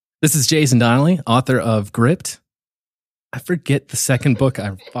This is Jason Donnelly, author of Gripped. I forget the second book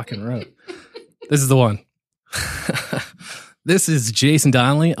I fucking wrote. This is the one. This is Jason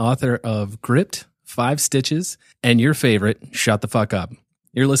Donnelly, author of Gripped, 5 Stitches, and your favorite, Shut the Fuck Up.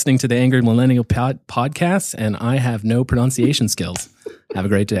 You're listening to the Angry Millennial Podcast, and I have no pronunciation skills. Have a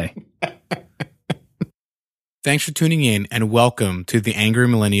great day. Thanks for tuning in and welcome to the Angry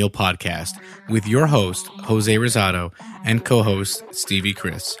Millennial Podcast with your host, Jose Rosado, and co-host, Stevie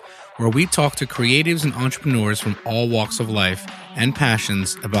Chris, where we talk to creatives and entrepreneurs from all walks of life and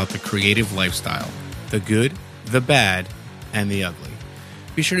passions about the creative lifestyle, the good, the bad, and the ugly.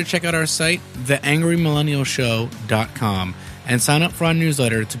 Be sure to check out our site, theangrymillennialshow.com, and sign up for our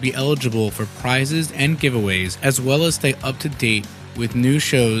newsletter to be eligible for prizes and giveaways, as well as stay up to date with new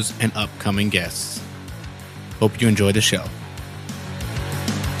shows and upcoming guests. Hope you enjoy the show.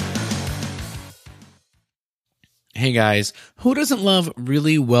 Hey guys, who doesn't love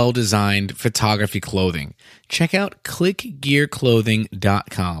really well-designed photography clothing? Check out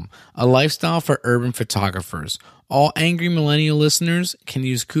clickgearclothing.com, a lifestyle for urban photographers. All Angry Millennial listeners can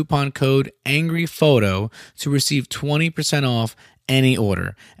use coupon code ANGRYPHOTO to receive 20% off any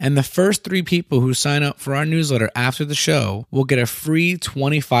order. And the first 3 people who sign up for our newsletter after the show will get a free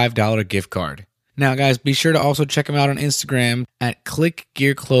 $25 gift card. Now, guys, be sure to also check them out on Instagram at Click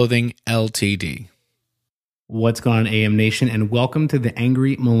Gear Clothing Ltd. What's going on, AM Nation, and welcome to the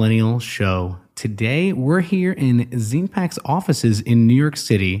Angry Millennial Show. Today, we're here in Zinepac's offices in New York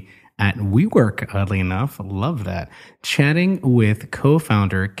City at WeWork, oddly enough. Love that. Chatting with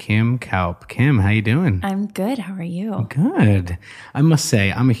co-founder Kim Kaupe. Kim, how you doing? I'm good. How are you? Good. I must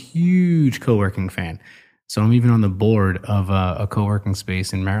say, I'm a huge co-working fan. So I'm even on the board of a co-working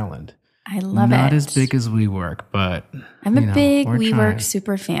space in Maryland. I love Not it. as big as WeWork, but I'm a big WeWork trying.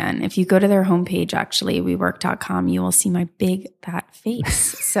 super fan. If you go to their homepage, actually, WeWork.com, you will see my big fat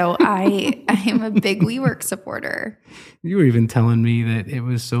face. So I am a big WeWork supporter. You were even telling me that it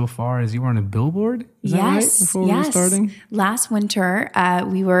was so far as you were on a billboard? Is that right? Before we were starting? Last winter,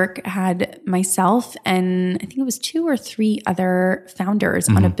 WeWork had myself and I think it was 2 or 3 other founders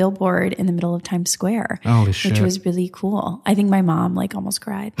on a billboard in the middle of Times Square. Holy shit. Which was really cool. I think my mom almost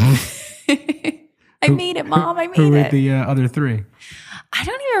cried. I made it, Mom. I made it. Who were the other 3? I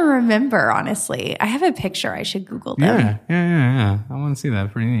don't even remember, honestly. I have a picture. I should Google them. Yeah. I want to see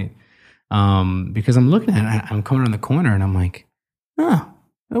that. Pretty neat. Because I'm looking at it, I'm coming around the corner and I'm like,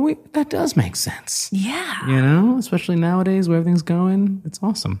 that does make sense. Yeah. You know, especially nowadays where everything's going. It's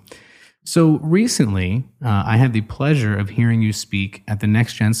awesome. So recently, I had the pleasure of hearing you speak at the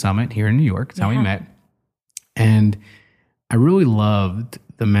Next Gen Summit here in New York. That's how we met. And I really loved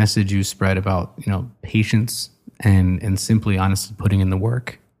the message you spread about, patience and simply honestly putting in the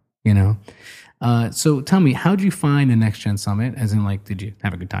work, So tell me, how did you find the Next Gen Summit? As in, did you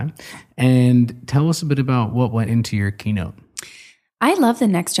have a good time? And tell us a bit about what went into your keynote. I love the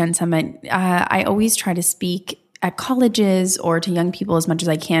Next Gen Summit. I always try to speak at colleges or to young people as much as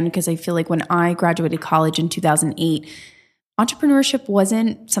I can, because I feel like when I graduated college in 2008, entrepreneurship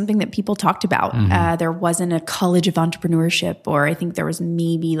wasn't something that people talked about. There wasn't a college of entrepreneurship, or I think there was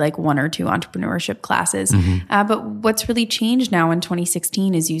maybe 1 or 2 entrepreneurship classes. But what's really changed now in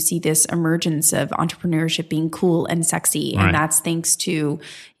 2016 is you see this emergence of entrepreneurship being cool and sexy. Right. And that's thanks to,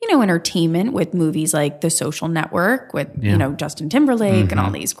 entertainment with movies like The Social Network with, Justin Timberlake and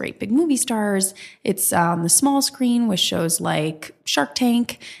all these great big movie stars. It's on the small screen with shows like Shark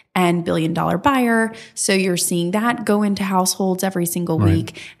Tank and Billion Dollar Buyer. So you're seeing that go into households every single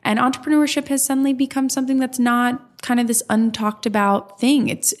week. And entrepreneurship has suddenly become something that's not kind of this untalked about thing.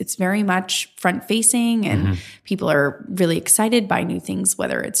 It's very much front facing, and people are really excited by new things,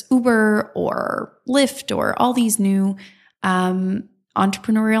 whether it's Uber or Lyft or all these new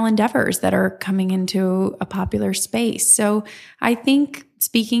entrepreneurial endeavors that are coming into a popular space. So I think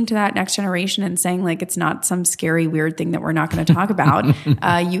speaking to that next generation and saying it's not some scary, weird thing that we're not going to talk about.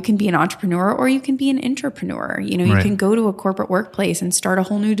 You can be an entrepreneur or you can be an intrapreneur. You can go to a corporate workplace and start a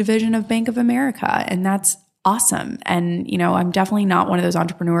whole new division of Bank of America. And that's awesome. And, I'm definitely not one of those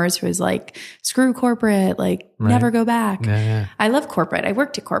entrepreneurs who is screw corporate, never go back. Yeah. I love corporate. I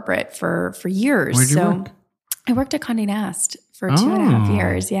worked at corporate for years. Where'd you work? I worked at Condé Nast for 2.5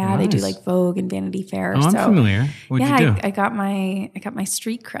 years. Yeah, nice. They do Vogue and Vanity Fair. I'm familiar. What'd you do? I got my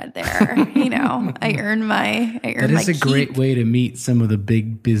street cred there. I earned my That is a great way to meet some of the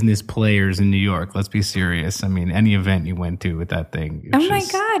big business players in New York. Let's be serious. I mean, any event you went to with that thing. My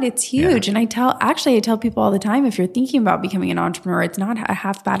God, it's huge. And I tell people all the time, if you're thinking about becoming an entrepreneur, it's not a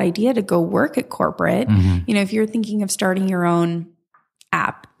half bad idea to go work at corporate. If you're thinking of starting your own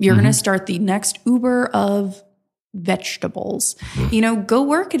app, you're going to start the next Uber of vegetables. Go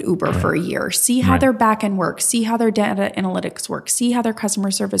work at Uber for a year, see how their back end works, see how their data analytics work, see how their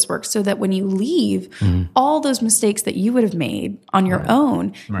customer service works, so that when you leave, all those mistakes that you would have made on your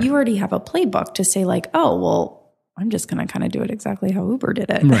own, you already have a playbook to say like, oh, well, I'm just going to kind of do it exactly how Uber did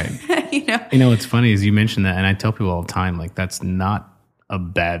it. Right. What's funny is you mentioned that, and I tell people all the time, like, that's not a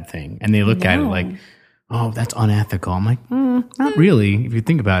bad thing. And they look at it like, oh, that's unethical. I'm like, not really, if you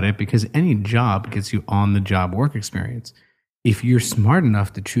think about it, because any job gets you on-the-job work experience. If you're smart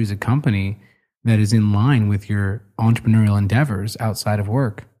enough to choose a company that is in line with your entrepreneurial endeavors outside of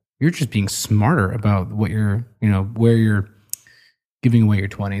work, you're just being smarter about what you're, where you're giving away your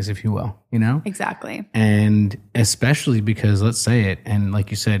 20s, if you will, Exactly. And especially because, let's say it, and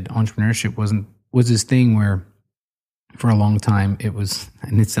like you said, entrepreneurship was this thing where for a long time it was,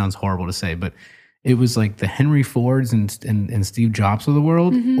 and it sounds horrible to say, but it was like the Henry Fords and Steve Jobs of the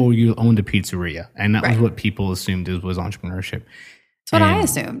world, or you owned a pizzeria. And that was what people assumed was entrepreneurship. That's what I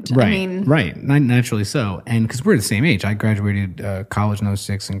assumed. Right, right. Naturally so. And because we're the same age. I graduated college in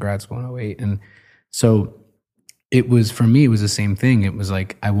 06 and grad school in 08. And so it was, for me, it was the same thing. It was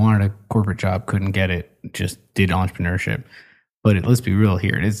like I wanted a corporate job, couldn't get it, just did entrepreneurship. But let's be real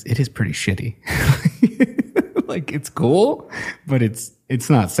here. It is pretty shitty. Like, it's cool, but it's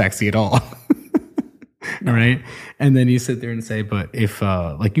not sexy at all. All right. And then you sit there and say, but if,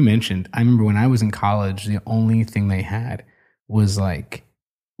 like you mentioned, I remember when I was in college, the only thing they had was like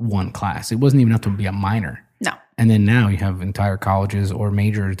one class. It wasn't even enough to be a minor. No. And then now you have entire colleges or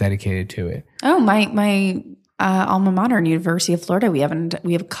majors dedicated to it. Oh, my alma mater, University of Florida, we have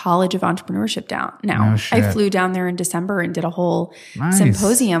a College of Entrepreneurship down now. No I flew down there in December and did a whole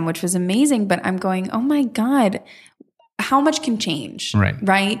symposium, which was amazing. But I'm going, oh my God, how much can change? Right.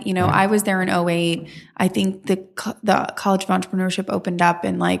 I was there in 08. I think the College of Entrepreneurship opened up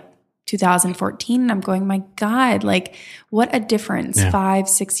in like 2014. And I'm going, my God, like what a difference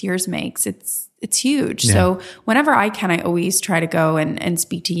 5-6 years makes. It's huge. Yeah. So whenever I can, I always try to go and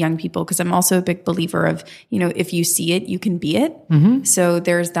speak to young people, because I'm also a big believer of, if you see it, you can be it. So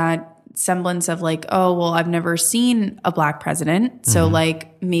there's that semblance of like, oh, well, I've never seen a Black president, so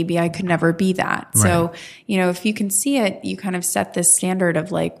like maybe I could never be that. Right. So, if you can see it, you kind of set this standard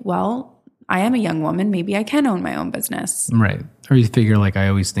of like, well, I am a young woman, maybe I can own my own business. Right. Or you figure, like, I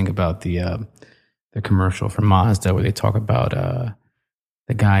always think about the commercial for Mazda where they talk about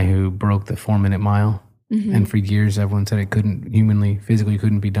the guy who broke the 4-minute mile. And for years, everyone said it physically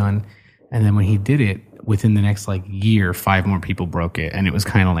couldn't be done. And then when he did it, within the next like year, 5 more people broke it. And it was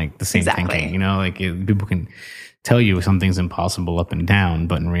kind of like the same thinking, people can tell you something's impossible up and down,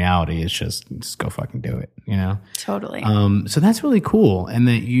 but in reality, it's just go fucking do it, Totally. So that's really cool. And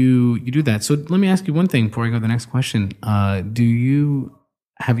that you do that. So let me ask you one thing before I go to the next question.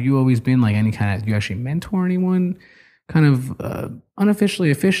 Have you always been like any kind of, do you actually mentor anyone kind of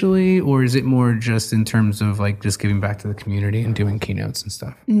unofficially, officially, or is it more just in terms of like just giving back to the community and doing keynotes and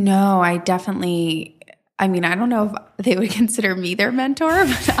stuff? No, I don't know if they would consider me their mentor,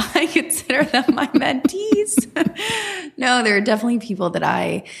 but I consider them my mentees. No, there are definitely people that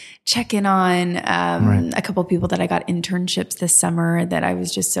I check in on. A couple of people that I got internships this summer that I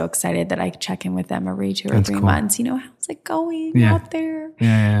was just so excited that I check in with them every 2 or 3 months. How's it going out there?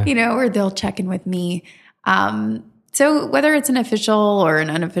 Yeah. Or they'll check in with me. So whether it's an official or an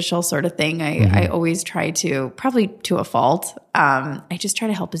unofficial sort of thing, I always try to, probably to a fault, I just try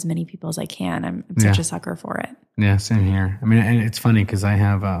to help as many people as I can. I'm such a sucker for it. Yeah, same here. I mean, and it's funny because I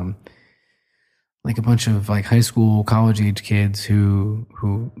have like a bunch of like high school, college age kids who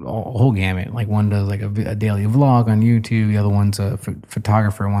a whole gamut. Like one does like a daily vlog on YouTube. The other one's a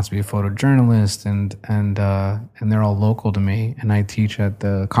photographer who wants to be a photojournalist, and they're all local to me. And I teach at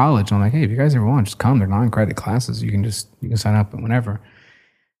the college. And I'm like, hey, if you guys ever want, just come. They're non-credit classes. You can sign up whenever.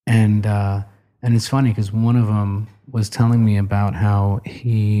 And it's funny because one of them was telling me about how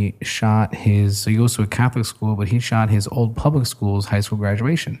he shot so he goes to a Catholic school, but he shot his old public school's high school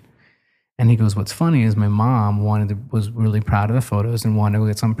graduation. And he goes, what's funny is my mom was really proud of the photos and wanted to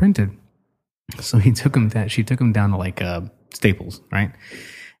get some printed. So she took him down to like Staples, right?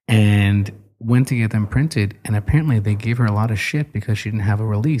 And went to get them printed. And apparently they gave her a lot of shit because she didn't have a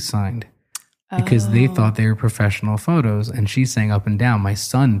release signed. Because they thought they were professional photos. And she's saying up and down, my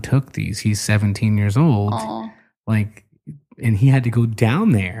son took these. He's 17 years old. Aww. Like, and he had to go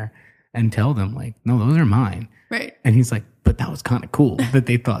down there and tell them like, no, those are mine. Right. And he's like, but that was kind of cool that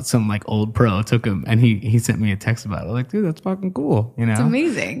they thought some like old pro took him. And he sent me a text about it. Like, dude, that's fucking cool. It's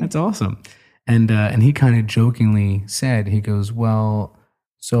amazing. That's awesome. And he kind of jokingly said, he goes, well,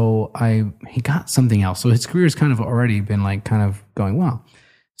 so he got something else. So his career's kind of already been like kind of going well.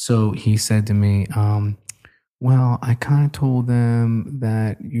 So he said to me, well, I kind of told them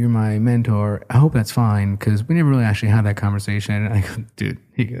that you're my mentor. I hope that's fine because we never really actually had that conversation. And I go, dude,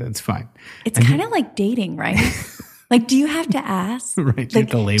 that's fine. It's kind of like dating, right? Like, do you have to ask? Right. You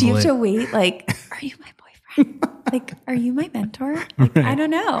have to label do you have it. to wait? Like, are you my boyfriend? Like, are you my mentor? Like, Right. I don't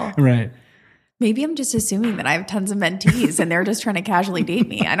know. Right. Maybe I'm just assuming that I have tons of mentees and they're just trying to casually date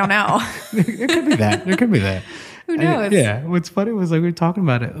me. I don't know. There could be that. There could be that. Who knows? Yeah. What's funny was like we were talking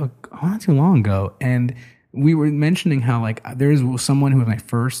about it not too long ago, and we were mentioning how like there's someone who was my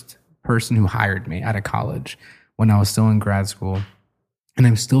first person who hired me out of college when I was still in grad school, and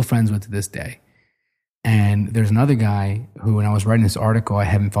I'm still friends with to this day. And there's another guy who, when I was writing this article, I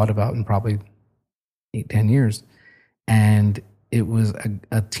hadn't thought about in probably 8-10 years, and it was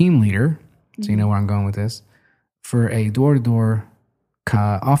a team leader. So you know where I'm going with this, for a door-to-door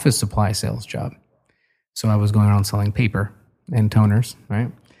office supply sales job. So I was going around selling paper and toners,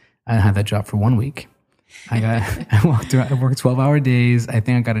 right? I had that job for 1 week. I walked around, I worked 12-hour days. I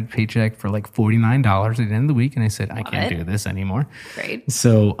think I got a paycheck for like $49 at the end of the week. And I said, I can't do this anymore. Great.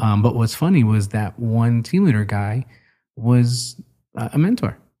 So, but what's funny was that one team leader guy was a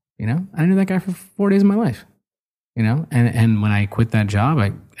mentor. You know, I knew that guy for 4 days of my life. You know, and when I quit that job,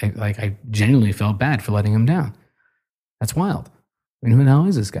 I genuinely felt bad for letting him down. That's wild. I mean, who the hell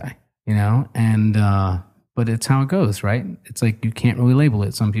is this guy? You know, and but it's how it goes, right? It's like you can't really label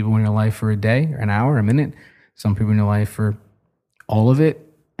it. Some people in your life for a day or an hour, a minute. Some people in your life for all of it,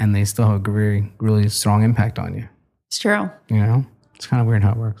 and they still have a very, really strong impact on you. It's true. You know, it's kind of weird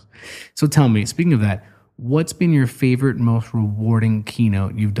how it works. So tell me, speaking of that, what's been your favorite, most rewarding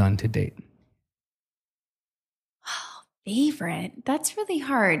keynote you've done to date? Favorite? That's really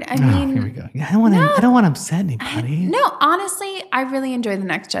hard. I mean, here we go. I don't want to upset anybody. No, honestly, I really enjoy the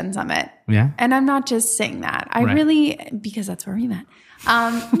Next Gen Summit. Yeah. And I'm not just saying that. I Right. really, because that's where we met.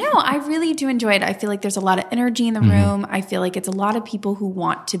 No, I really do enjoy it. I feel like there's a lot of energy in the room. I feel like it's a lot of people who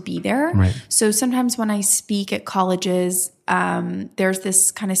want to be there. Right. So sometimes when I speak at colleges, there's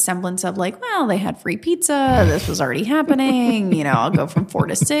this kind of semblance of like, well, they had free pizza. This was already happening. You know, I'll go from 4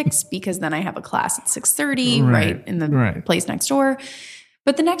 to 6 because then I have a class at 6:30 right in the place next door.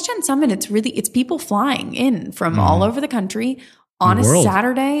 But the Next Gen Summit, it's people flying in from all over the country on a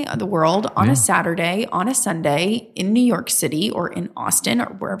Saturday, the world, on a Saturday, on a Sunday in New York City or in Austin or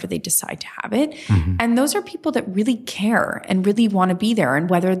wherever they decide to have it. And those are people that really care and really want to be there. And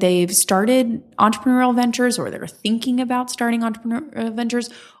whether they've started entrepreneurial ventures or they're thinking about starting entrepreneurial ventures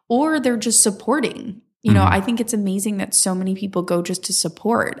or they're just supporting. You know, I think it's amazing that so many people go just to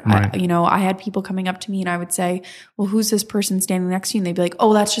support. Right. I had people coming up to me and I would say, well, who's this person standing next to you? And they'd be like,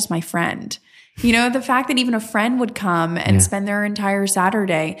 oh, that's just my friend. You know, the fact that even a friend would come and spend their entire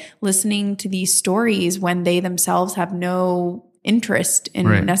Saturday listening to these stories when they themselves have no interest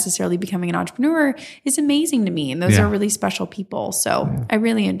in necessarily becoming an entrepreneur is amazing to me. And those are really special people. So I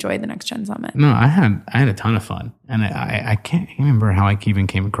really enjoyed the Next Gen Summit. No, I had a ton of fun. And I can't remember how I even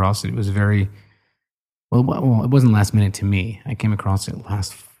came across it. It was very... Well, it wasn't last minute to me. I came across it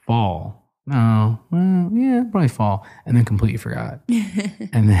last fall. No, well, yeah, probably fall, and then completely forgot.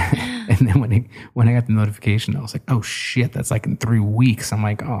 and then when I got the notification, I was like, oh shit, that's like in 3 weeks. I'm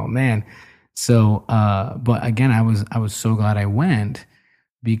like, oh man. So, but again, I was so glad I went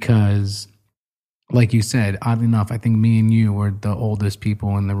because, like you said, oddly enough, I think me and you were the oldest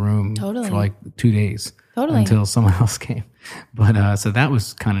people in the room for like 2 days until someone else came. But so that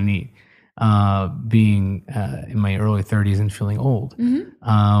was kind of neat. Being in my early 30s and feeling old.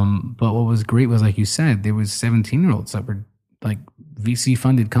 But what was great was, like you said, there was 17-year-olds that were like VC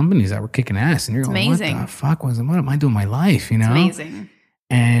funded companies that were kicking ass, and you're going, amazing. What the fuck what am I doing with my life? You know, it's amazing.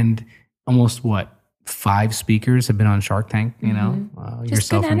 And almost 5 speakers have been on Shark Tank. You know, just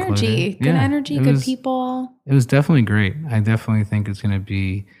yourself good energy, included. good people. It was definitely great. I definitely think it's going to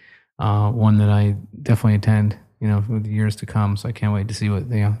be one that I definitely attend. You know, for the years to come. So I can't wait to see what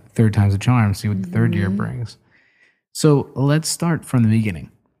third time's a charm, see what the third year brings. So let's start from the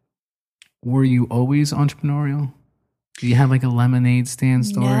beginning. Were you always entrepreneurial? Do you have like a lemonade stand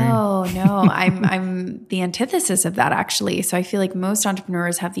story? No. I'm the antithesis of that, actually. So I feel like most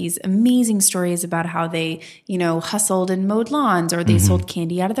entrepreneurs have these amazing stories about how they, hustled and mowed lawns, or they sold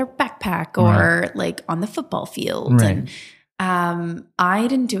candy out of their backpack, or like on the football field. Right. And I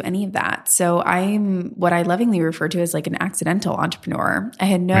didn't do any of that. So I'm what I lovingly refer to as like an accidental entrepreneur. I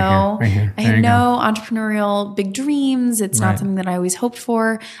had no entrepreneurial big dreams. It's not something that I always hoped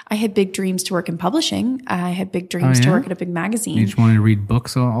for. I had big dreams to work in publishing. I had big dreams to work at a big magazine. You just wanted to read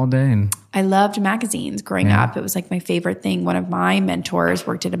books all day? And I loved magazines growing up. It was like my favorite thing. One of my mentors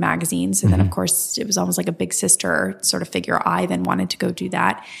worked at a magazine. So then of course it was almost like a big sister sort of figure. I then wanted to go do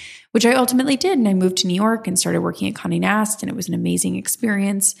that. which I ultimately did. And I moved to New York and started working at Condé Nast, and it was an amazing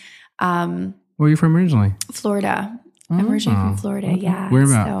experience. Where are you from originally? Florida. I'm originally from Florida. Okay. Yeah. Where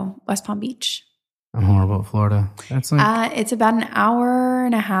about? So West Palm Beach. I'm horrible at Florida. That's like it's about an hour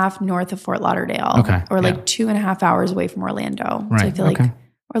and a half north of Fort Lauderdale. Okay. Or like 2.5 hours away from Orlando. Right. So I feel like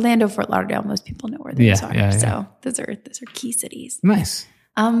Orlando, Fort Lauderdale, most people know where those are. Yeah. So those are key cities. Nice.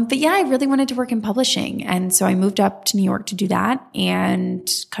 But yeah, I really wanted to work in publishing. And so I moved up to New York to do that and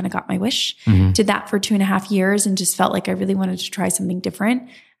kind of got my wish. Did that for 2.5 years and just felt like I really wanted to try something different.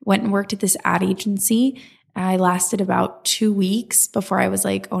 Went and worked at this ad agency. I lasted about 2 weeks before I was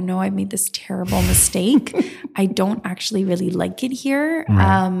like, oh no, I made this terrible mistake. I don't actually really like it here.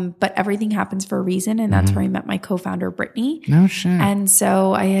 Right. But everything happens for a reason. And that's where I met my co-founder, Brittany. No shit. And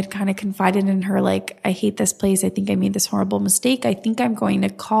so I had kind of confided in her, like, I hate this place. I think I made this horrible mistake. I think I'm going to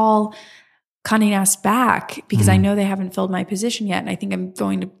call Condé Nast back because I know they haven't filled my position yet. And I think I'm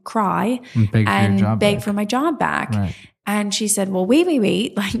going to cry and beg for my job back. Right. And she said, well,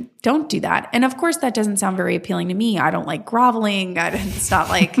 wait, like, don't do that. And of course, that doesn't sound very appealing to me. I don't like groveling. It's not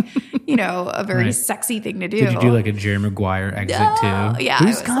like, a very sexy thing to do. Did you do like a Jerry Maguire exit too? Yeah.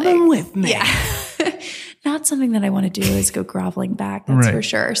 Who's coming with me? Yeah. Not something that I want to do is go groveling back. That's for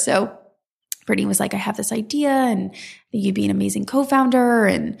sure. So Brittany was like, I have this idea and you'd be an amazing co-founder.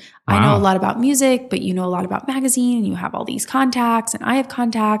 And I know a lot about music, but you know a lot about magazine and you have all these contacts and I have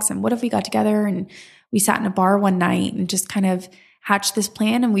contacts. And what if we got together and we sat in a bar one night and just kind of hatched this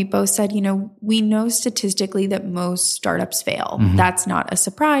plan. And we both said, we know statistically that most startups fail. That's not a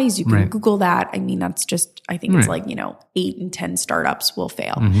surprise. You can Google that. I mean, that's just, I think it's like, 8 in 10 startups will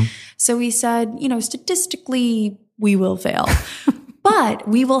fail. So we said, statistically we will fail, but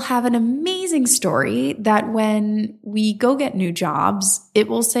we will have an amazing story that when we go get new jobs, it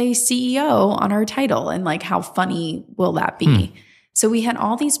will say CEO on our title. And like, how funny will that be? So we had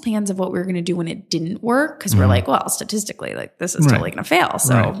all these plans of what we were going to do when it didn't work because we're like, well, statistically, like this is totally going to fail.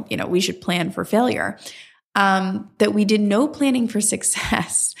 So, we should plan for failure. That we did no planning for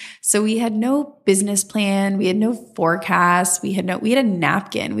success. So we had no business plan. We had no forecast. We had a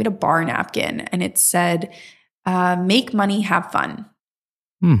napkin. We had a bar napkin and it said, make money, have fun.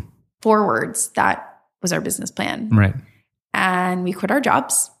 4 words. That was our business plan. Right. And we quit our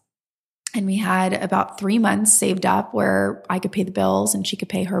jobs. And we had about 3 months saved up where I could pay the bills and she could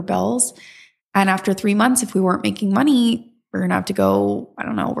pay her bills. And after 3 months, if we weren't making money, we're going to have to go, I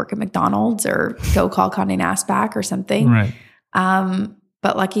don't know, work at McDonald's or go call Condé Nast back or something. Right.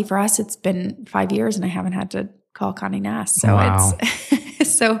 But lucky for us, it's been 5 years and I haven't had to call Condé Nast. So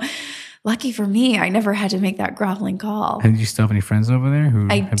it's so lucky for me. I never had to make that groveling call. And do you still have any friends over there who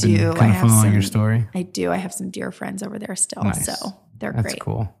have been kind of following your story? I do. I have some dear friends over there still. Nice. So they're That's great.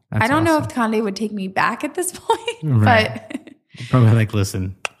 Cool. That's I don't know if awesome. Condé would take me back at this point, Right. but Probably like,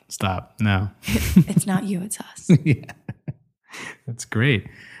 listen, stop. No. it's not you, it's us. Yeah. That's great.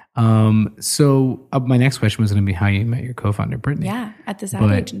 So my next question was going to be how you met your co-founder, Brittany. Yeah, at this ad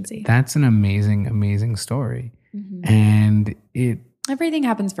agency. That's an amazing, amazing story. And everything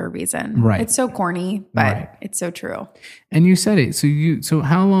happens for a reason. Right. It's so corny, but it's so true. And you said it. So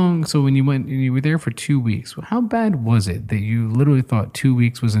how long, so when you were there for 2 weeks, how bad was it that you literally thought 2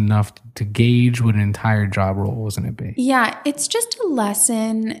 weeks was enough to gauge what an entire job role was going to be? Yeah, it's just a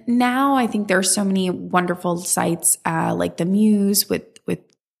lesson. Now I think there are so many wonderful sites like The Muse with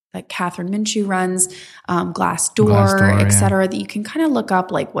like Catherine Minshew runs, Glassdoor, et cetera, that you can kind of look up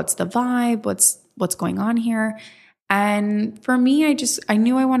like what's the vibe, what's going on here. And for me, I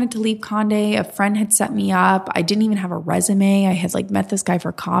knew I wanted to leave Condé. A friend had set me up. I didn't even have a resume. I had like met this guy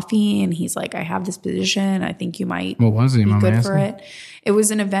for coffee and he's like, I have this position. I think you might be good for it. It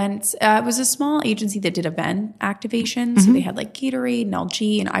was an event. It was a small agency that did event activation. So they had like Gatorade and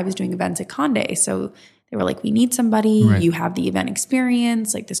LG and I was doing events at Condé. So they were like, we need somebody. Right. You have the event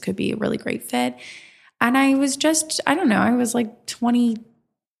experience. Like this could be a really great fit. And I was just, I don't know. I was like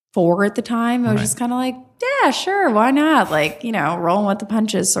 24 at the time. I was just kind of like, yeah, sure. Why not? Like, rolling with the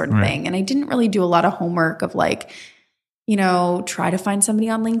punches sort of thing. And I didn't really do a lot of homework of like, try to find somebody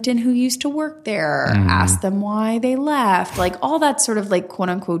on LinkedIn who used to work there, ask them why they left, like all that sort of like quote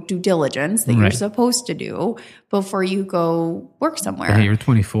unquote due diligence that you're supposed to do before you go work somewhere. Yeah, you were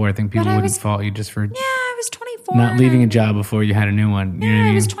 24. I think people wouldn't fault you just for I was 24. Not leaving a job before you had a new one.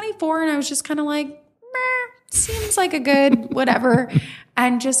 Yeah, I was 24 and I was just kind of like, seems like a good whatever.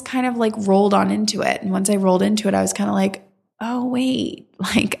 And just kind of like rolled on into it. And once I rolled into it, I was kind of like, oh, wait,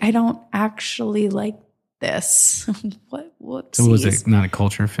 like I don't actually like this. Whoopsies. So was it not a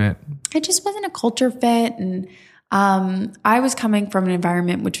culture fit? It just wasn't a culture fit. And I was coming from an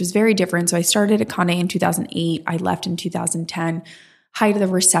environment which was very different. So I started at Condé in 2008. I left in 2010. height of the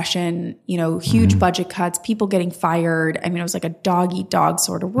recession, huge budget cuts, people getting fired. I mean, it was like a dog eat dog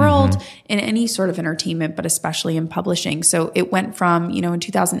sort of world in any sort of entertainment, but especially in publishing. So it went from, in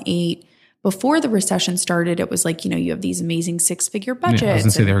 2008, before the recession started, it was like, you have these amazing 6-figure budgets. I was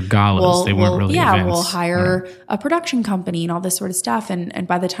going to say they were galas. They weren't really events. We'll hire a production company and all this sort of stuff. And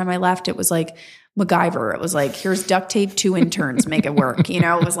by the time I left, it was like MacGyver. It was like, here's duct tape, 2 interns, make it work. It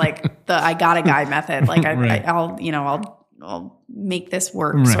was like the I got a guy method. Like I'll make this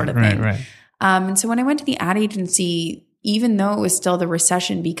work sort of thing. Right. And so when I went to the ad agency, even though it was still the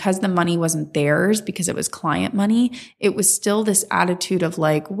recession, because the money wasn't theirs, because it was client money, it was still this attitude of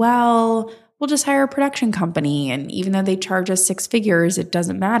like, well, we'll just hire a production company. And even though they charge us 6 figures, it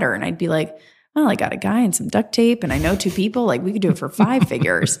doesn't matter. And I'd be like, well, I got a guy and some duct tape and I know 2 people, like we could do it for 5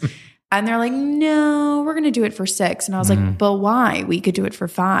 figures. And they're like, no, we're going to do it for 6. And I was like, but why? We could do it for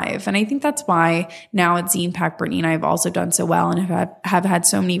 5. And I think that's why now at Zine Pack, Brittany and I have also done so well and have had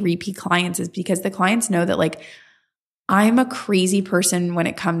so many repeat clients, is because the clients know that like I'm a crazy person when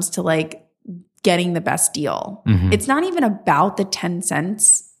it comes to like getting the best deal. It's not even about the 10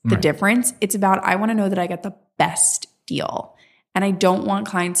 cents, the difference. It's about, I want to know that I get the best deal. And I don't want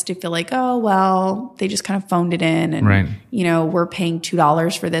clients to feel like, oh, well, they just kind of phoned it in and, we're paying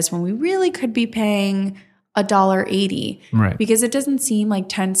 $2 for this when we really could be paying $1.80. Right. Because it doesn't seem like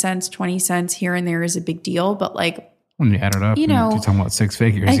 10 cents, 20 cents here and there is a big deal. But like, when you add it up, you're talking about 6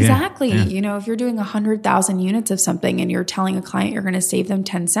 figures. Exactly. Yeah. If you're doing 100,000 units of something and you're telling a client you're going to save them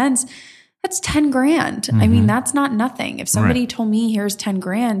 10 cents, that's 10 grand. I mean, that's not nothing. If somebody told me here's 10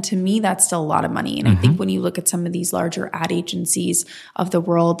 grand, to me, that's still a lot of money. And I think when you look at some of these larger ad agencies of the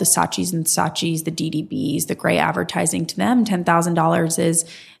world, the Saatchis and Saatchis, the DDBs, the gray advertising, to them, $10,000 is,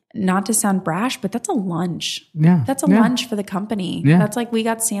 not to sound brash, but that's a lunch. Yeah. That's a lunch for the company. Yeah. That's like, we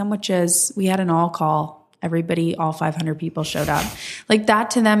got sandwiches. We had an all call. Everybody, all 500 people showed up. Like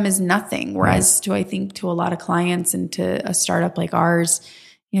that to them is nothing. Whereas I think to a lot of clients and to a startup like ours,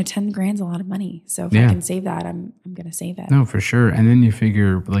 10 grand's a lot of money. So if I can save that, I'm going to save it. No, for sure. And then you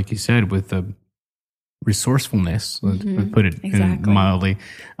figure, like you said, with the resourcefulness, let's put it mildly,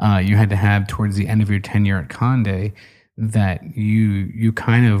 you had to have towards the end of your tenure at Condé that you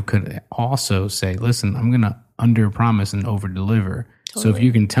kind of could also say, listen, I'm going to under promise and over deliver. Totally. So if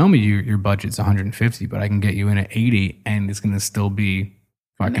you can tell me your budget's 150, but I can get you in at 80 and it's going to still be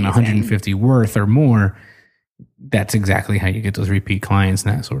fucking 150 worth or more, that's exactly how you get those repeat clients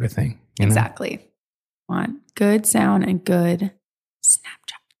and that sort of thing. Exactly. Want good sound and good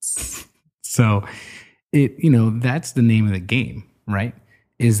Snapchats. So that's the name of the game, right?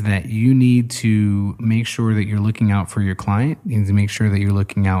 Is that you need to make sure that you're looking out for your client. You need to make sure that you're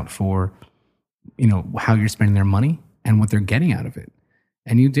looking out for, how you're spending their money and what they're getting out of it.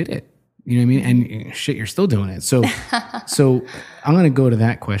 And you did it. You know what I mean? And shit, you're still doing it. So I'm going to go to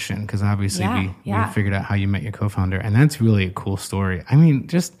that question because obviously we figured out how you met your co-founder. And that's really a cool story. I mean,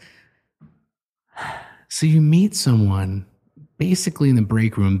 so you meet someone basically in the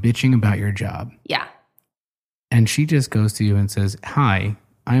break room bitching about your job. Yeah. And she just goes to you and says, hi,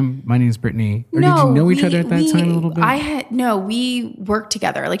 my name is Brittany. Or did you know each other at that time a little bit? We worked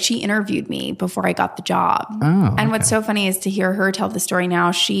together. Like she interviewed me before I got the job. Oh, and what's so funny is to hear her tell the story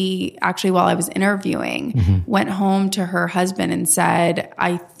now. She actually, while I was interviewing, went home to her husband and said,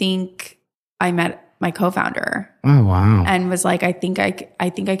 I think I met my co-founder. Oh, wow. And was like, I think I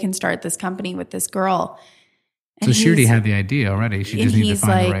can start this company with this girl. And so she already had the idea already. She just needed to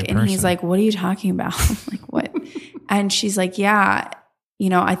find the right person. And he's like, what are you talking about? Like, what? And she's like, yeah,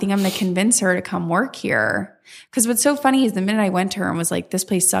 I think I'm going to convince her to come work here. Because what's so funny is the minute I went to her and was like, this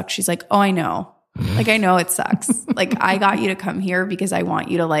place sucks. She's like, oh, I know. Like, I know it sucks. Like, I got you to come here because I want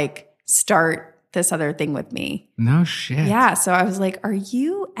you to like start this other thing with me. No shit. Yeah. So I was like, are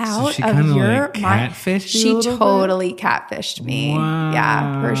you out so of your like catfished She totally catfished me. Wow.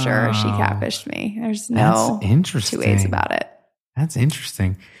 Yeah, for sure. She catfished me. There's no two ways about it. That's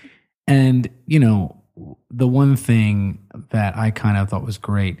interesting. And, the one thing that I kind of thought was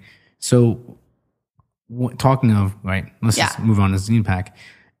great. So talking of, right, let's just move on to Zine Pack.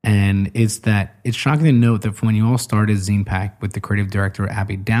 And it's shocking to note that when you all started Zine Pack with the creative director,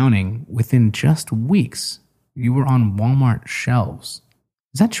 Abby Downing, within just weeks, you were on Walmart shelves.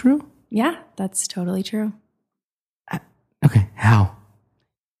 Is that true? Yeah, that's totally true. Okay. How?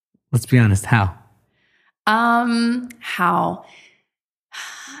 Let's be honest. How? How?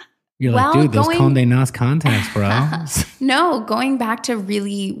 You're like, dude, those Condé Nast contacts, bro. No, going back to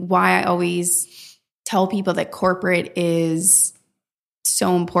really why I always tell people that corporate is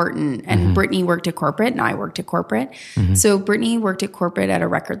so important. And Brittany worked at corporate and I worked at corporate. So Brittany worked at corporate at a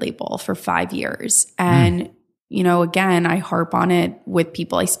record label for 5 years. And again, I harp on it with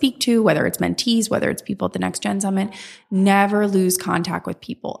people I speak to, whether it's mentees, whether it's people at the Next Gen Summit, never lose contact with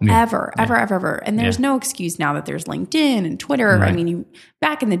people ever. And there's no excuse now that there's LinkedIn and Twitter. Right. I mean,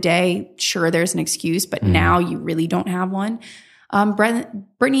 back in the day, sure, there's an excuse, but now you really don't have one.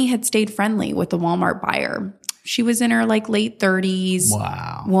 Brittany had stayed friendly with the Walmart buyer. She was in her late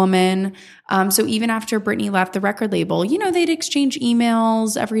 30s woman. So even after Brittany left the record label, they'd exchange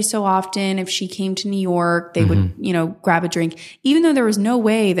emails every so often. If she came to New York, they would, grab a drink, even though there was no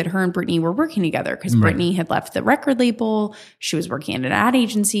way that her and Brittany were working together because Brittany had left the record label. She was working at an ad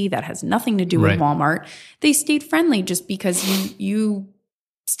agency that has nothing to do with Walmart. They stayed friendly just because you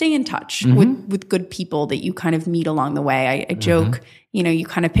stay in touch with good people that you kind of meet along the way. I joke, you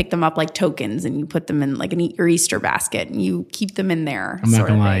kind of pick them up like tokens and you put them in your Easter basket and you keep them in there. I'm not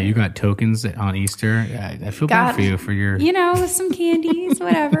going to lie. You got tokens on Easter. I feel bad for you for your... some candies,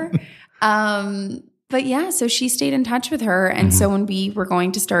 whatever. But yeah, so she stayed in touch with her. And so when we were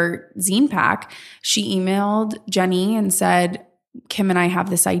going to start Zine Pack, she emailed Jenny and said, Kim and I have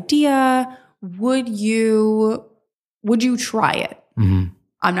this idea. Would you try it?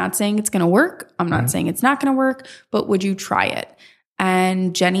 I'm not saying it's going to work. I'm not saying it's not going to work, but would you try it?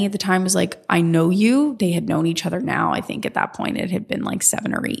 And Jenny at the time was like, I know you. They had known each other now. I think at that point it had been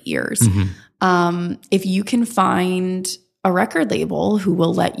 7 or 8 years. If you can find a record label who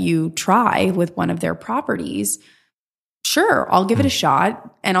will let you try with one of their properties, sure, I'll give it a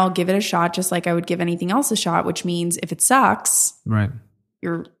shot. And I'll give it a shot just like I would give anything else a shot, which means if it sucks,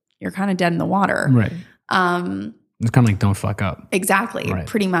 you're kind of dead in the water. It's kind of like don't fuck up. Exactly,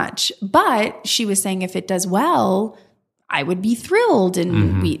 pretty much. But she was saying if it does well, I would be thrilled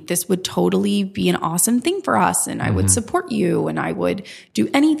and this would totally be an awesome thing for us and I would support you and I would do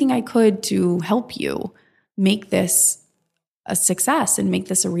anything I could to help you make this a success and make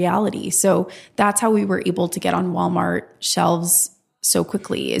this a reality. So that's how we were able to get on Walmart shelves so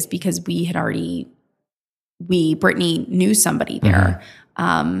quickly is because Brittany knew somebody there.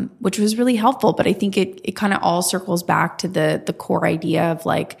 Which was really helpful. But I think it kind of all circles back to the core idea of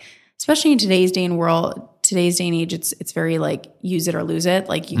especially in today's day and age, it's very use it or lose it.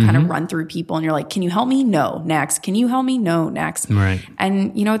 You kind of run through people and you're like, can you help me? No, next. Can you help me? No, next. Right.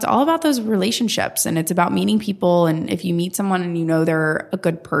 And it's all about those relationships and it's about meeting people. And if you meet someone and they're a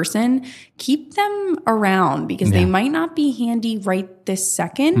good person, keep them around because they might not be handy right this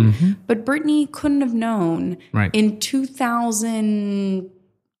second, but Brittany couldn't have known in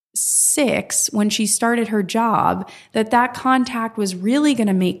 2006 when she started her job that contact was really going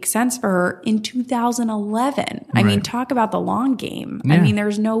to make sense for her in 2011. I mean, talk about the long game. I mean,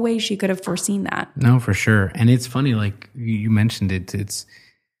 there's no way she could have foreseen that. No, for sure. And it's funny, you mentioned it, it's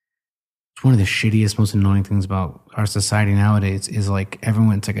one of the shittiest, most annoying things about our society nowadays is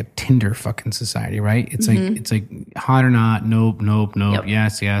everyone's a Tinder fucking society, right? It's it's hot or not, nope,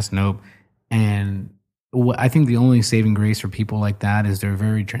 yes, nope. And I think the only saving grace for people like that is they're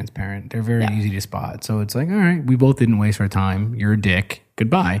very transparent. They're very easy to spot. So it's all right, we both didn't waste our time. You're a dick.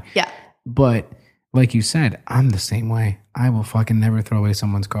 Goodbye. Yeah. But like you said, I'm the same way. I will fucking never throw away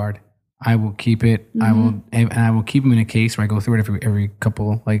someone's card. I will keep it. I will keep them in a case where I go through it every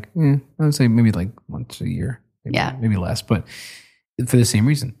couple, I would say maybe once a year. Maybe less, but for the same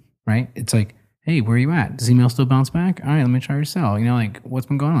reason, right? It's hey, where are you at? Does email still bounce back? All right, let me try your cell. What's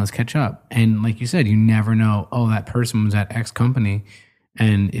been going on? Let's catch up. And like you said, you never know, that person was at X company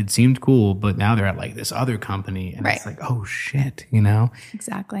and it seemed cool, but now they're at this other company. And it's oh shit,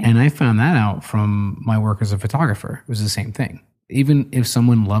 Exactly. And I found that out from my work as a photographer. It was the same thing. Even if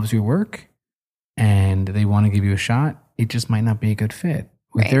someone loves your work and they want to give you a shot, it just might not be a good fit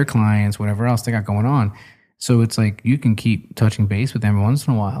with their clients, whatever else they got going on. So it's you can keep touching base with them every once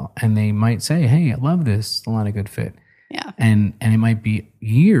in a while and they might say, hey, I love this. It's not a good fit. Yeah. And it might be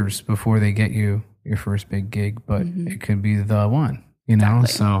years before they get you your first big gig, but it could be the one, Exactly.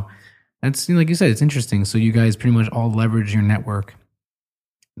 So that's, like you said, it's interesting. So you guys pretty much all leverage your network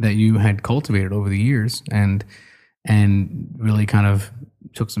that you had cultivated over the years and really kind of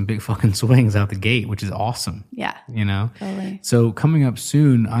took some big fucking swings out the gate, which is awesome. Yeah. Totally. So coming up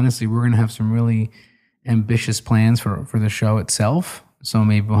soon, honestly, we're going to have some really ambitious plans for the show itself. So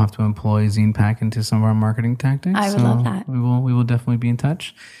maybe we'll have to employ Zine Pack into some of our marketing tactics. I would love that. We will definitely be in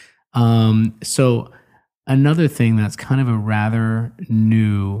touch. So another thing that's kind of a rather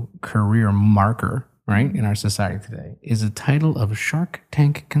new career marker, right, in our society today is the title of Shark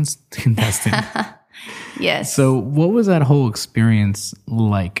Tank contestant. Yes. So what was that whole experience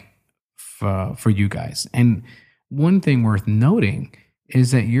like for you guys? And one thing worth noting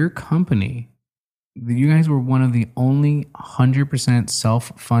is that your company you guys were one of the only 100%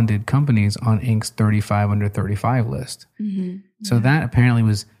 self-funded companies on Inc.'s 35 under 35 list. Mm-hmm. So that apparently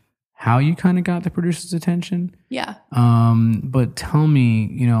was how you kind of got the producer's attention. Yeah. But tell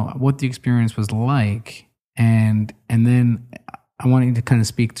me, what the experience was like, and then I want you to kind of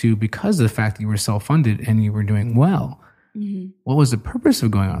speak to, because of the fact that you were self-funded and you were doing well, what was the purpose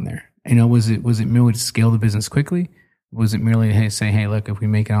of going on there? Was it merely to scale the business quickly? Was it merely, hey, look, if we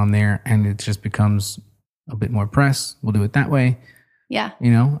make it on there and it just becomes a bit more press, we'll do it that way? Yeah.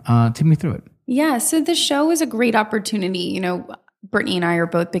 Take me through it. Yeah. So the show is a great opportunity. Brittany and I are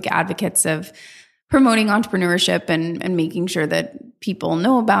both big advocates of promoting entrepreneurship and making sure that people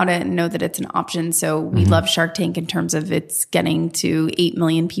know about it and know that it's an option. So we love Shark Tank in terms of it's getting to 8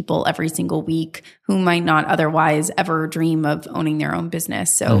 million people every single week who might not otherwise ever dream of owning their own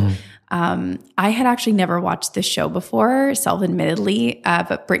business. So I had actually never watched this show before, self-admittedly,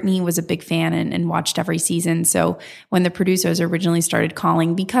 but Brittany was a big fan and watched every season. So when the producers originally started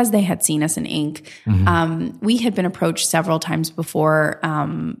calling, because they had seen us in Inc., we had been approached several times before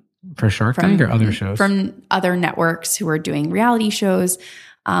for Shark Tank or other shows? From other networks who are doing reality shows.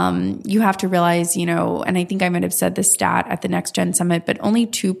 You have to realize, and I think I might have said this stat at the Next Gen Summit, but only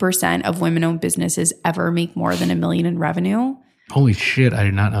 2% of women-owned businesses ever make more than $1 million in revenue. Holy shit, I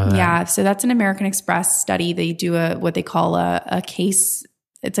did not know that. Yeah, so that's an American Express study. They do what they call a case.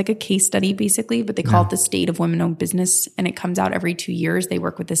 It's like a case study basically, but they call it the state of women-owned business, and it comes out every 2 years. They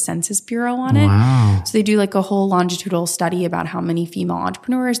work with the Census Bureau on it. Wow. So they do like a whole longitudinal study about how many female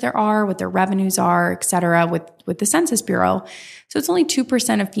entrepreneurs there are, what their revenues are, et cetera, with the Census Bureau. So it's only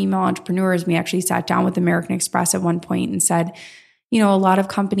 2% of female entrepreneurs. We actually sat down with American Express at one point and said, a lot of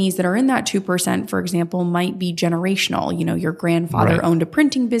companies that are in that 2%, for example, might be generational. Your grandfather owned a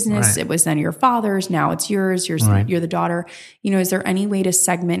printing business. It was then your father's. Now it's yours. You're the daughter. Is there any way to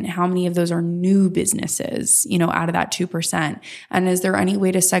segment how many of those are new businesses, out of that 2%? And is there any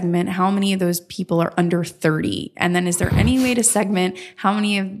way to segment how many of those people are under 30? And then is there any way to segment how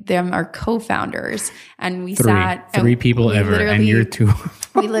many of them are co-founders? And we sat. Three people ever, and you're two.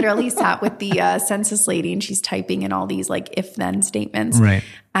 We literally sat with the census lady, and she's typing in all these like if-then statements. Right.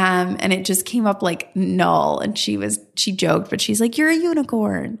 And it just came up like null. And she joked, but she's like, "You're a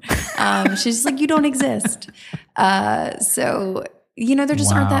unicorn." She's just like, "You don't exist." So, there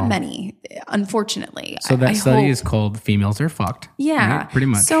just aren't that many, unfortunately. So that study is called Females Are Fucked. Yeah. Right? Pretty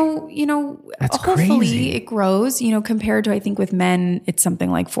much. So, That's hopefully crazy. it grows, compared to, I think with men, it's something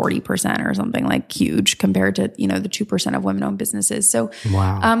like 40% or something like huge compared to, the 2% of women-owned businesses. So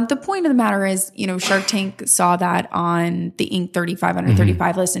the point of the matter is, Shark Tank saw that on the Inc. 35 under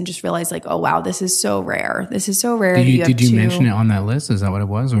 35 list and just realized like, oh, wow, this is so rare. This is so rare. Did you mention it on that list? Is that what it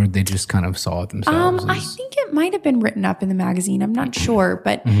was? Or they just kind of saw it themselves? I think it might have been written up in the magazine. I'm not sure.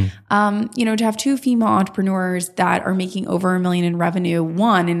 But, to have two female entrepreneurs that are making over $1 million in revenue,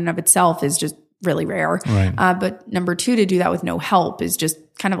 one in and of itself is just really rare. Right. But number two, to do that with no help is just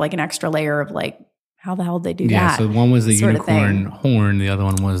kind of like an extra layer of like, how the hell did they do that? Yeah, so one was the unicorn horn, the other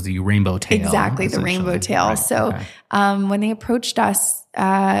one was the rainbow tail. Exactly, the rainbow tail. Right. So when they approached us,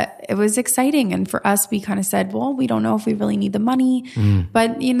 it was exciting. And for us, we kind of said, well, we don't know if we really need the money.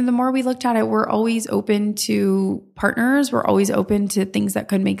 But, the more we looked at it, we're always open to partners. We're always open to things that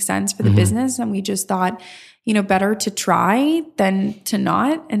could make sense for the business. And we just thought, better to try than to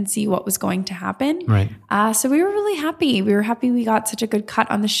not and see what was going to happen. Right. So we were really happy. We were happy we got such a good cut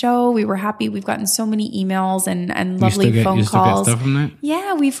on the show. We were happy we've gotten so many emails and lovely phone calls. You still get stuff from that?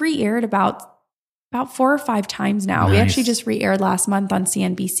 Yeah, we've re-aired about 4 or 5 times now. Nice. We actually just re-aired last month on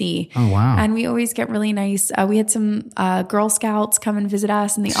CNBC. Oh, wow. And we always get really nice. We had some Girl Scouts come and visit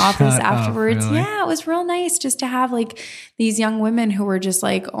us in the office afterwards. Really? Yeah, it was real nice just to have like these young women who were just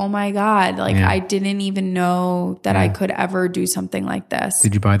like, oh my God, like I didn't even know that I could ever do something like this.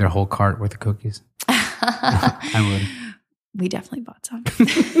 Did you buy their whole cart worth of cookies? I would. We definitely bought some.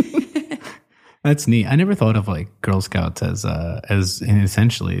 That's neat. I never thought of like Girl Scouts as and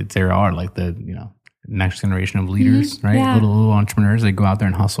essentially there are like the, next generation of leaders, right? Yeah. Little entrepreneurs. They go out there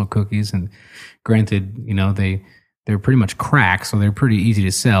and hustle cookies. And granted, they're pretty much crack, so they're pretty easy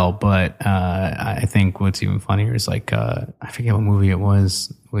to sell. But I think what's even funnier is like I forget what movie it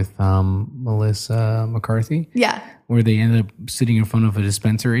was with Melissa McCarthy. Yeah, where they ended up sitting in front of a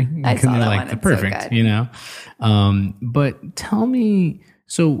dispensary. I saw that like one. the It's perfect, so good. But tell me,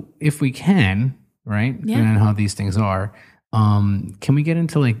 so if we can, right? Yeah. Depending on how these things are. Can we get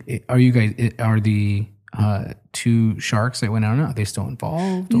into like, are the two sharks that went out? Are they still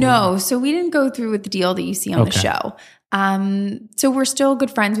involved? No, so we didn't go through with the deal that you see on the show. So we're still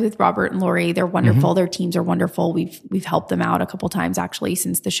good friends with Robert and Lori. They're wonderful. Their teams are wonderful. We've helped them out a couple times actually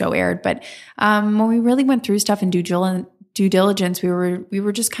since the show aired. But when we really went through stuff in due diligence, we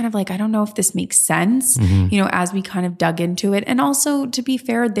were just kind of like, I don't know if this makes sense, as we kind of dug into it. And also, to be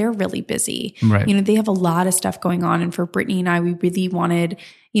fair, they're really busy. Right. They have a lot of stuff going on. And for Brittany and I, we really wanted,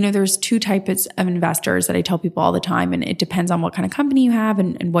 there's two types of investors that I tell people all the time, and it depends on what kind of company you have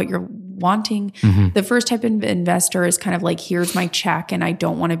and what you're wanting. The first type of investor is kind of like, here's my check and I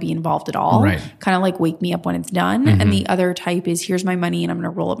don't want to be involved at all. Right. Kind of like wake me up when it's done. And the other type is, here's my money and I'm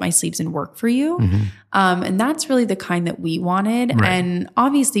going to roll up my sleeves and work for you. And that's really the kind that we wanted. Right. And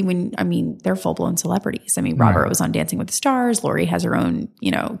obviously they're full blown celebrities. Robert was on Dancing with the Stars. Lori has her own,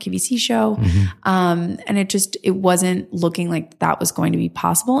 QVC show. And it wasn't looking like that was going to be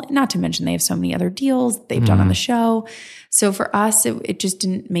possible. Not to mention they have so many other deals they've done on the show. So for us, it just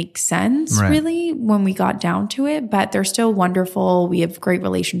didn't make sense really when we got down to it, but they're still wonderful. We have great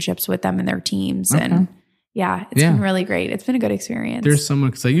relationships with them and their teams. And it's been really great. It's been a good experience. There's someone,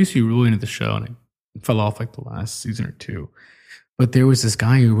 because I used to be really into the show and I fell off like the last season or two. But there was this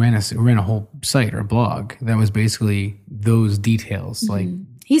guy who ran a whole site or blog that was basically those details. Like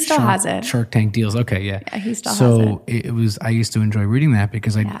he still has it. Shark Tank deals. Okay, yeah. Yeah, he still has it. So it was, I used to enjoy reading that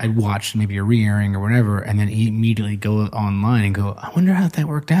because I'd watch maybe a re-airing or whatever, and then immediately go online and go, I wonder how that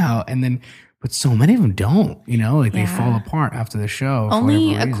worked out. And then, but so many of them don't, they fall apart after the show.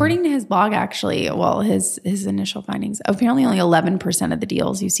 Only, according to his blog, actually, his initial findings, apparently only 11% of the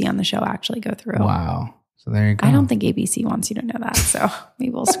deals you see on the show actually go through. Wow. So there you go. I don't think ABC wants you to know that. So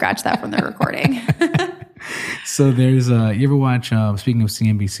maybe we'll scratch that from the recording. So there's, you ever watch, speaking of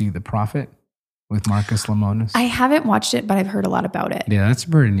CNBC, The Prophet with Marcus Lemonis? I haven't watched it, but I've heard a lot about it. Yeah, that's a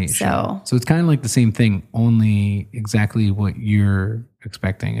pretty neat show. So it's kind of like the same thing, only exactly what you're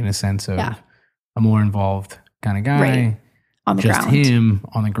expecting in a sense of a more involved kind of guy. Right. On the just ground. him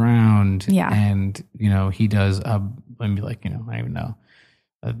on the ground. Yeah. And, he does, maybe like, I don't even know,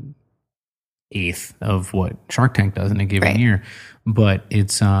 an eighth of what Shark Tank does in a given year. But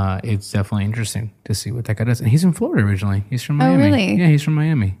it's definitely interesting to see what that guy does. And he's in Florida originally. He's from Miami. Oh, really? Yeah, he's from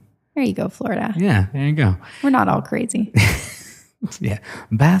Miami. There you go, Florida. Yeah, there you go. We're not all crazy. Yeah.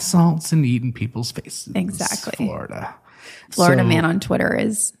 Bath salts and eating people's faces. Exactly. Florida Man on Twitter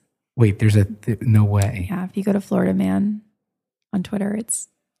is... Wait, there's no way. Yeah, if you go to Florida Man on Twitter, it's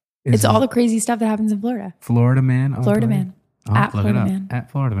all the crazy stuff that happens in Florida. Florida Man on Florida Twitter? Man. At Florida Man.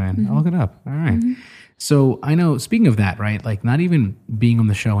 At Florida Man. I'll look it up. All right. So I know, speaking of that, right? Like not even being on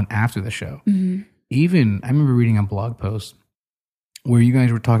the show and after the show, even I remember reading a blog post where you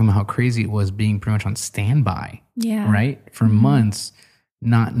guys were talking about how crazy it was being pretty much on standby. Yeah. Right? For months,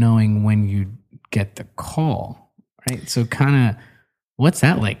 not knowing when you'd get the call. Right? So kind of, what's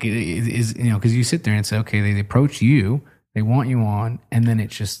that like? Is because you sit there and say, okay, they approach you, they want you on, and then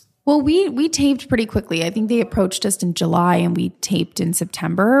it's just... Well, we taped pretty quickly. I think they approached us in July and we taped in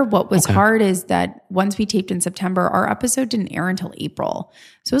September. What was hard is that once we taped in September, our episode didn't air until April.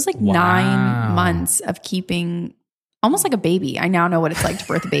 So it was like 9 months of keeping almost like a baby. I now know what it's like to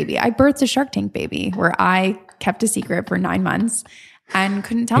birth a baby. I birthed a Shark Tank baby where I kept a secret for 9 months and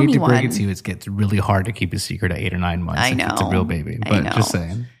couldn't tell anyone. To break it to you, it gets really hard to keep a secret at 8 or 9 months. I know. It's a real baby, but just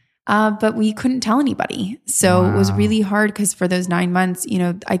saying. But we couldn't tell anybody. So it was really hard because for those 9 months,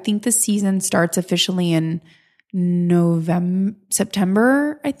 I think the season starts officially in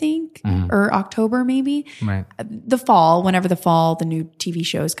September, I think, or October maybe. Right. The fall, the new TV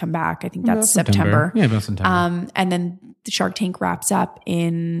shows come back. I think that's September. Yeah, about September. And then the Shark Tank wraps up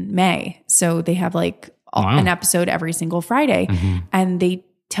in May. So they have like an episode every single Friday. And they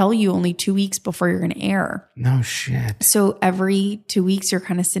tell you only 2 weeks before you're going to air. No shit. So every 2 weeks you're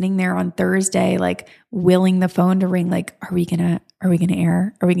kind of sitting there on Thursday, like willing the phone to ring, like, are we going to air? Are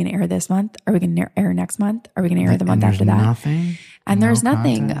we going to air this month? Are we going to air next month? Are we going to air the month after that? Nothing? And there's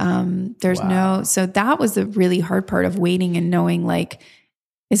nothing. So that was the really hard part of waiting and knowing, like,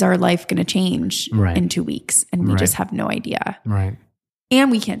 is our life going to change in 2 weeks? And we just have no idea. Right.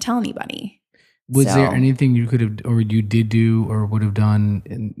 And we can't tell anybody. Was there anything you could have, or you did do, or would have done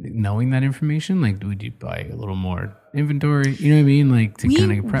in knowing that information? Like, would you buy a little more inventory? You know what I mean? Like to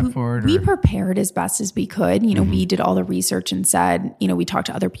kind of prep for it? We prepared as best as we could. You know, we did all the research and said, you know, we talked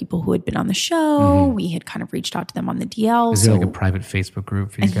to other people who had been on the show. We had kind of reached out to them on the DL. Is there like a private Facebook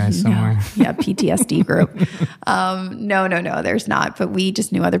group for you guys somewhere? Yeah, PTSD group. No, there's not. But we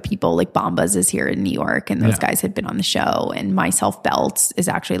just knew other people. Like Bombas is here in New York, and those guys had been on the show. And Myself Belts is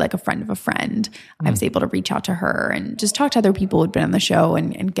actually like a friend of a friend. I was able to reach out to her and just talk to other people who had been on the show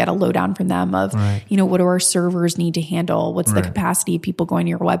and get a lowdown from them of, you know, what do our servers need to handle? What's the capacity of people going to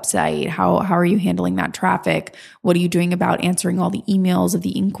your website? How are you handling that traffic? What are you doing about answering all the emails of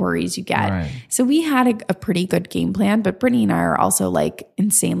the inquiries you get? So we had a pretty good game plan, but Brittany and I are also like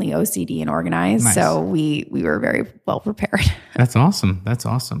insanely OCD and organized. Nice. So we were very well prepared. That's awesome. That's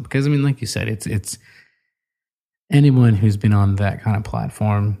awesome. Because I mean, like you said, it's anyone who's been on that kind of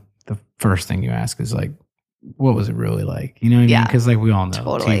platform, the first thing you ask is like, what was it really like? You know what I mean? Because like we all know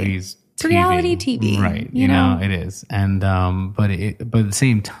TV's it's reality TV, right? You know it is, and but at the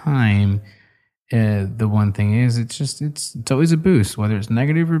same time, the one thing is, it's always a boost, whether it's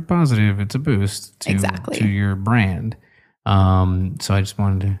negative or positive. It's a boost to your brand. So I just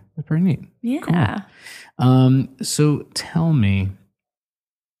wanted to. It's pretty neat. Yeah. Cool. So tell me,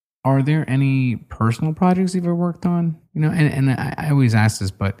 are there any personal projects you've ever worked on? You know, and I always ask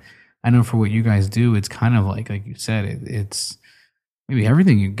this, but I know for what you guys do, it's kind of like you said, it's maybe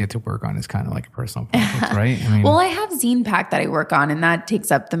everything you get to work on is kind of like a personal project, right? I mean, well, I have Zine Pack that I work on, and that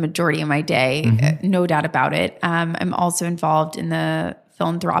takes up the majority of my day, no doubt about it. I'm also involved in the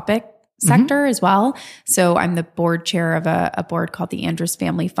philanthropic sector as well. So I'm the board chair of a board called the Andrews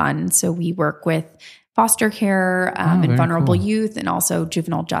Family Fund. So we work with foster care and vulnerable youth, and also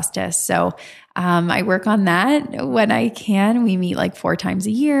juvenile justice. So I work on that when I can. We meet like 4 times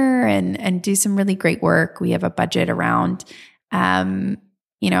a year and do some really great work. We have a budget around,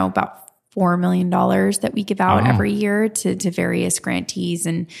 about $4 million that we give out every year to various grantees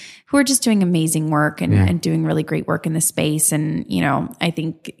and who are just doing amazing work and doing really great work in the space. And, you know, I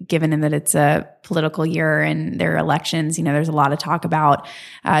think given that it's a political year and there are elections, you know, there's a lot of talk about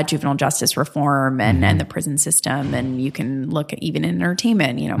juvenile justice reform and the prison system. And you can look at even in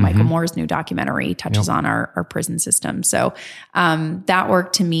entertainment, you know, Michael Moore's new documentary touches on our prison system. So that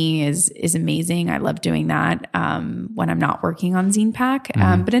work to me is amazing. I love doing that when I'm not working on Zine Pack.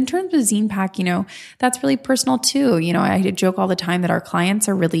 But in terms of Zine Pack, you know, that's really personal too. You know, I joke all the time that our clients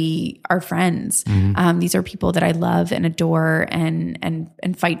are really our friends. These are people that I love and adore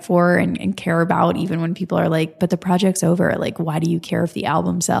and fight for and care about, even when people are like, but the project's over. Like, why do you care if the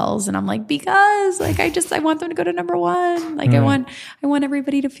album sells? And I'm like, because like, I want them to go to number 1. Like I want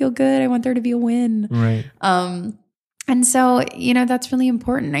everybody to feel good. I want there to be a win. Right. And so, you know, that's really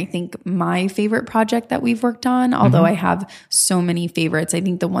important. I think my favorite project that we've worked on, although I have so many favorites, I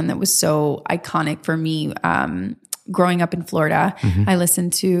think the one that was so iconic for me, growing up in Florida, I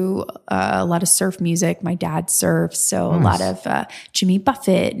listened to a lot of surf music. My dad surfs, so a lot of Jimmy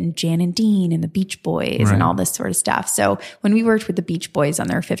Buffett and Jan and Dean and the Beach Boys and all this sort of stuff. So when we worked with the Beach Boys on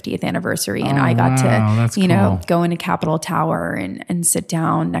their 50th anniversary, and I got to, know, go into Capitol Tower and sit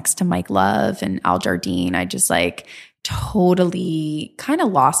down next to Mike Love and Al Jardine, I just like totally kind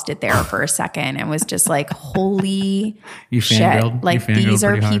of lost it there for a second and was just like, holy shit. Like these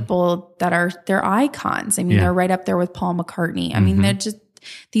are people that they're icons. I mean, they're right up there with Paul McCartney. I mean, they're just,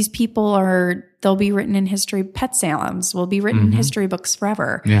 these people they'll be written in history. Pet Salems will be written in history books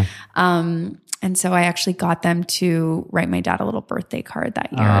forever. Yeah. And so I actually got them to write my dad a little birthday card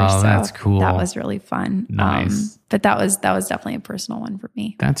that year. Oh, so that's cool. That was really fun. Nice. But that was definitely a personal one for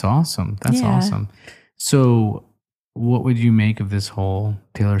me. That's awesome. That's awesome. So what would you make of this whole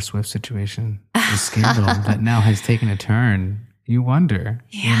Taylor Swift situation, the scandal that now has taken a turn? You wonder,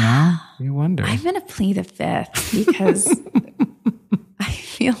 you wonder. I'm going to plead the fifth because I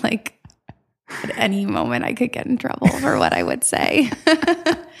feel like at any moment I could get in trouble for what I would say.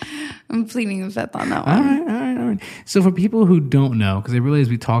 I'm pleading the fifth on that one. All right. So for people who don't know, because I realize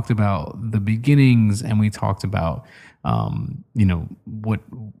we talked about the beginnings and we talked about, what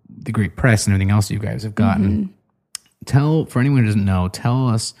the great press and everything else you guys have gotten. For anyone who doesn't know, tell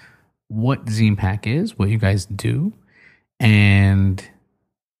us what Zine Pack is, what you guys do, and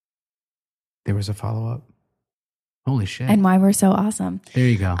there was a follow-up. Holy shit. And why we're so awesome. There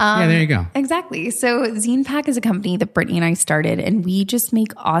you go. There you go. Exactly. So Zine Pack is a company that Brittany and I started, and we just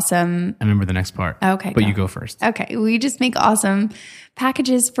make awesome... I remember the next part. Okay. But you go first. Okay. We just make awesome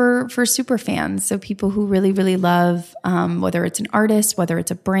packages for super fans. So people who really, really love, whether it's an artist, whether it's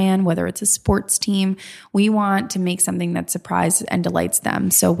a brand, whether it's a sports team, we want to make something that surprises and delights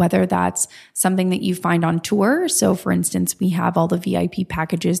them. So whether that's something that you find on tour. So for instance, we have all the VIP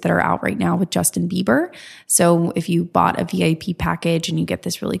packages that are out right now with Justin Bieber. So if you bought a VIP package and you get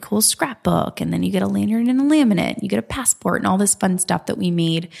this really cool scrapbook, and then you get a lanyard and a laminate, you get a passport and all this fun stuff that we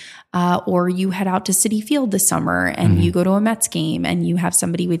made, or you head out to Citi Field this summer and you go to a Mets game and you have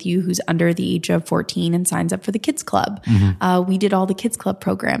somebody with you who's under the age of 14 and signs up for the kids club. We did all the kids club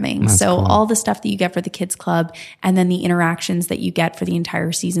programming. That's so cool. all the stuff that you get for the kids club and then the interactions that you get for the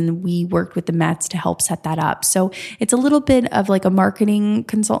entire season, we worked with the Mets to help set that up. So it's a little bit of like a marketing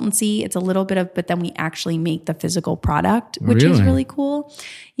consultancy. It's a little bit of, but then we actually make the physical product, which is really cool.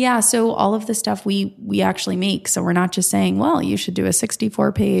 Yeah. So all of the stuff we actually make. So we're not just saying, well, you should do a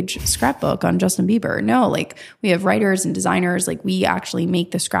 64-page scrapbook on Justin Bieber. No, like we have writers and designers. Like we actually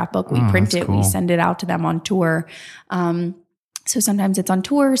make the scrapbook. We print it. Cool. We send it out to them on tour. So sometimes it's on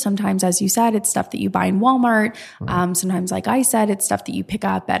tour. Sometimes, as you said, it's stuff that you buy in Walmart. Sometimes, like I said, it's stuff that you pick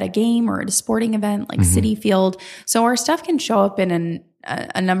up at a game or at a sporting event like Citi Field. So our stuff can show up in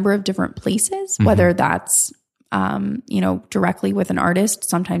a number of different places, whether that's directly with an artist.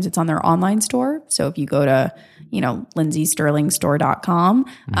 Sometimes it's on their online store. So if you go to, lindsaysterlingstore.com,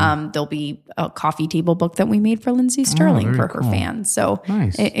 there'll be a coffee table book that we made for Lindsay Sterling for her fans. So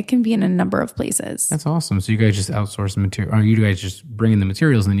nice. it can be in a number of places. That's awesome. So you guys just outsource the material, or you guys just bring in the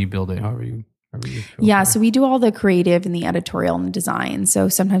materials and then you build it however you Yeah, so we do all the creative and the editorial and the design. So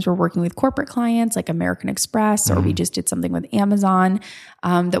sometimes we're working with corporate clients like American Express, or we just did something with Amazon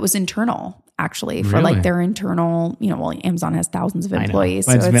that was internal, actually, for like their internal, Amazon has thousands of employees.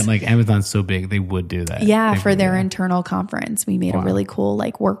 I just meant like Amazon's so big, they would do that. Yeah, for their internal conference. We made a really cool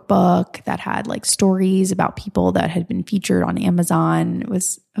like workbook that had like stories about people that had been featured on Amazon. It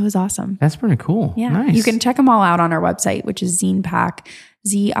was awesome. That's pretty cool. Yeah. Nice. You can check them all out on our website, which is Zinepak,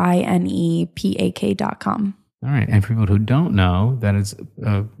 ZINEPAK.com. All right. And for people who don't know, that is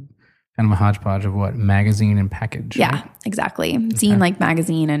kind of a hodgepodge of what? Magazine and package. Yeah, right? exactly. Zine like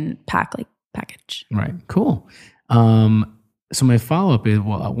magazine and pack like package. Right. Cool. So my follow-up is,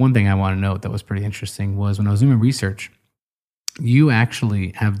 one thing I want to note that was pretty interesting was when I was doing my research, you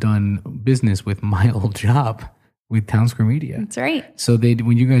actually have done business with my old job with Town Square Media. That's right. So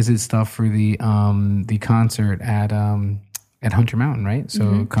when you guys did stuff for the concert at Hunter Mountain, right?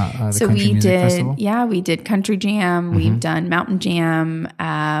 So the so Country we Music did, Festival? yeah, we did Country Jam. We've done Mountain Jam,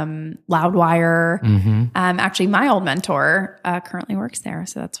 Loudwire. Actually, my old mentor currently works there,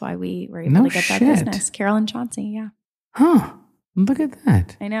 so that's why we were able to get that business. Carolyn Chauncey, yeah. Huh. Look at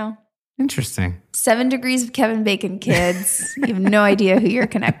that. I know. Interesting. 7 Degrees of Kevin Bacon, kids. You have no idea who you're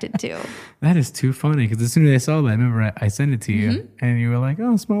connected to. That is too funny because as soon as I saw that, I remember I sent it to you and you were like,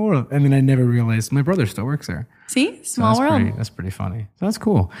 oh, small world. And then I never realized my brother still works there. See? Small world. That's pretty funny. So that's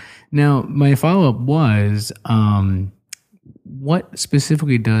cool. Now, my follow-up was, what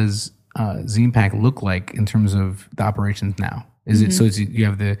specifically does Zinepak look like in terms of the operations now? Is it, so you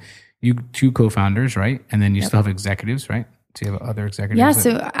have you two co-founders, right? And then you still have executives, right? So you have other executives? Yeah,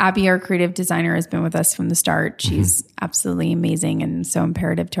 so Abby, our creative designer, has been with us from the start. She's absolutely amazing and so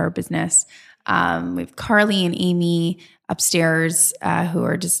imperative to our business. We have Carly and Amy upstairs who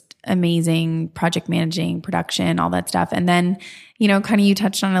are just amazing, project managing, production, all that stuff. And then, kind of you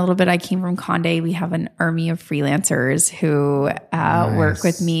touched on it a little bit. I came from Condé. We have an army of freelancers who work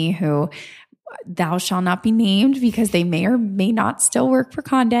with me who thou shall not be named because they may or may not still work for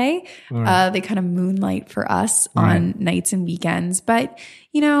Condé. Right. They kind of moonlight for us on nights and weekends. But,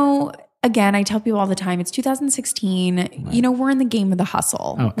 again, I tell people all the time, it's 2016, right. We're in the game of the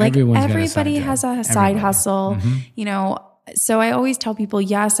hustle. Oh, like everybody has a side hustle, So I always tell people,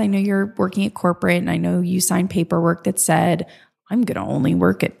 yes, I know you're working at corporate and I know you signed paperwork that said, I'm going to only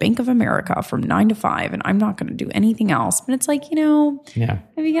work at Bank of America from 9 to 5 and I'm not going to do anything else. But it's like, if you get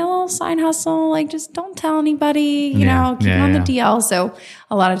a little side hustle, like just don't tell anybody, keep it on the DL. So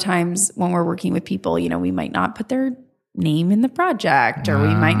a lot of times when we're working with people, we might not put their name in the project or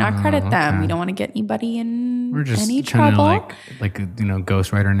we might not credit them. We don't want to get anybody in any trouble. Like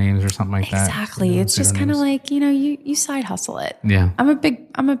ghostwriter names or something like that. Exactly. It's just kind of like, you side hustle it. Yeah. I'm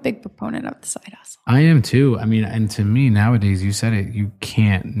a big proponent of the side hustle. I am too. I mean, and to me nowadays, you said it, you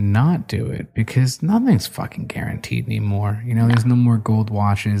can't not do it because nothing's fucking guaranteed anymore. There's no more gold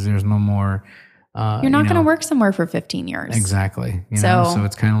watches. There's no more, you're not going to work somewhere for 15 years. Exactly. So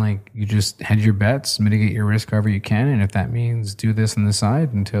it's kind of like you just hedge your bets, mitigate your risk however you can. And if that means do this on the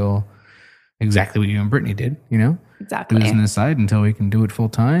side until exactly what you and Brittany did, Exactly. Do this on the side until we can do it full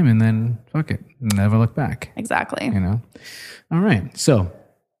time, and then fuck it, never look back. Exactly. You know? All right. So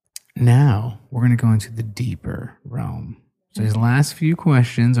now we're going to go into the deeper realm. So these last few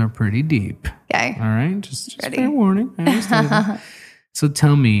questions are pretty deep. Okay. All right. Just fair warning. I understand. So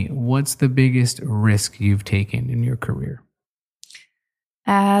tell me, what's the biggest risk you've taken in your career?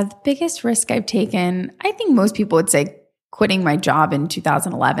 The biggest risk I've taken, I think most people would say quitting my job in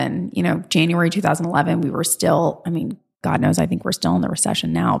 2011. You know, January 2011, we were still, I mean, God knows, I think we're still in the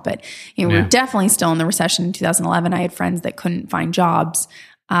recession now, but you know, we're definitely still in the recession in 2011. I had friends that couldn't find jobs.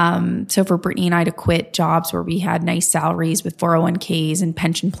 So for Brittany and I to quit jobs where we had nice salaries with 401ks and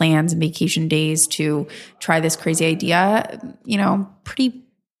pension plans and vacation days to try this crazy idea, you know, pretty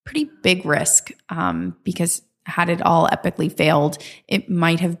big risk. Because had it all epically failed, it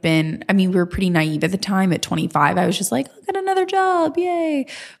might have been, I mean, we were pretty naive at the time. At 25, I was just like, I'll get another job. Yay.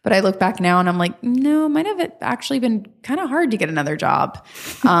 But I look back now and I'm like, no, it might have actually been kind of hard to get another job.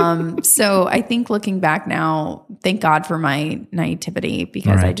 So I think looking back now, thank God for my naivety,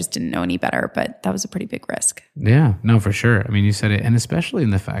 because I just didn't know any better, but that was a pretty big risk. Yeah, no, for sure. I mean, you said it, and especially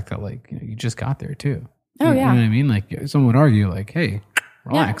in the fact that like, you know, you just got there too. Oh, You yeah. know what I mean? Like someone would argue like, hey,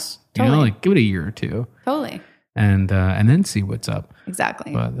 relax, totally. you know, like give it a year or two. Totally. And then see what's up.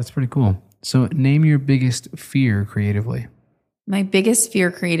 Exactly. But that's pretty cool. So name your biggest fear creatively. My biggest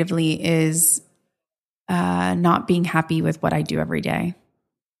fear creatively is not being happy with what I do every day.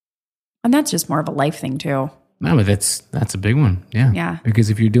 And that's just more of a life thing too. No, but that's a big one. Yeah. Yeah. Because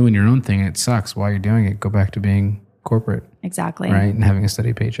if you're doing your own thing and it sucks while you're doing it, go back to being corporate. Exactly. Right? And having a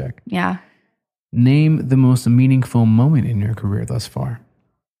steady paycheck. Yeah. Name the most meaningful moment in your career thus far.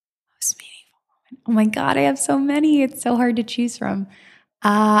 Most meaningful moment. Oh my God, I have so many. It's so hard to choose from.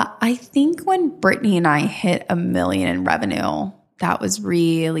 I think when Brittany and I hit 1 million in revenue, that was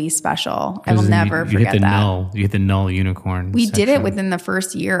really special. I will never forget that. You hit the null unicorn. We did it within the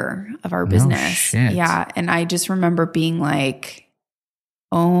first year of our business. Shit. Yeah. And I just remember being like,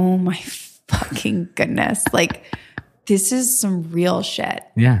 oh my fucking goodness. Like, this is some real shit.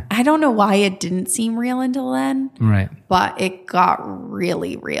 Yeah. I don't know why it didn't seem real until then. Right. But it got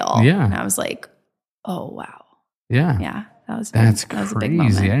really real. Yeah. And I was like, oh, wow. Yeah. Yeah. That's that was a big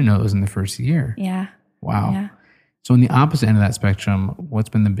moment. crazy. I didn't know it was in the first year. Yeah. Wow. Yeah. So on the opposite end of that spectrum, what's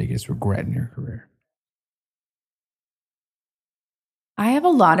been the biggest regret in your career? I have a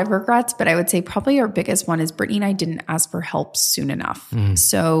lot of regrets, but I would say probably our biggest one is Brittany and I didn't ask for help soon enough.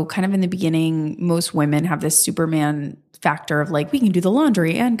 So kind of in the beginning, most women have this Superman factor of like, we can do the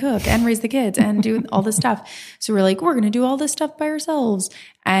laundry and cook and raise the kids and do all this stuff. So we're like, we're going to do all this stuff by ourselves.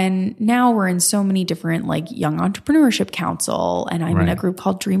 And now we're in so many different like young entrepreneurship council. And I'm in a group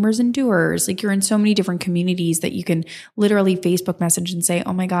called Dreamers and Doers. Like you're in so many different communities that you can literally Facebook message and say,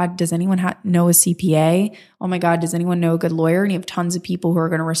 oh my God, does anyone know a CPA? Oh my God, does anyone know a good lawyer? And you have tons of people who are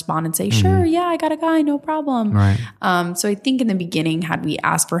going to respond and say, sure, yeah, I got a guy, no problem. Right. So I think in the beginning, had we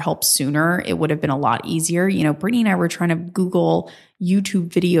asked for help sooner, it would have been a lot easier. You know, Brittany and I were trying to Google YouTube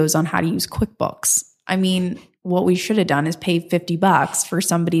videos on how to use QuickBooks. I mean, what we should have done is pay $50 for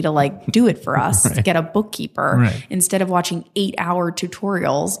somebody to like do it for us, to get a bookkeeper instead of watching 8-hour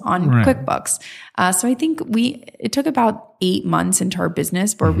tutorials on QuickBooks. So I think it took about 8 months into our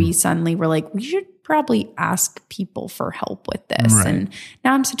business where we suddenly were like, we should probably ask people for help with this. And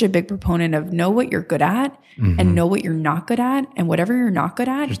now I'm such a big proponent of know what you're good at and know what you're not good at. And whatever you're not good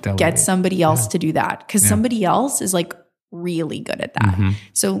at, get somebody else to do that. Because somebody else is like really good at that.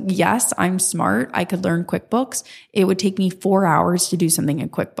 So yes, I'm smart. I could learn QuickBooks. It would take me 4 hours to do something in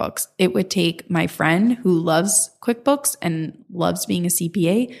QuickBooks. It would take my friend who loves QuickBooks and loves being a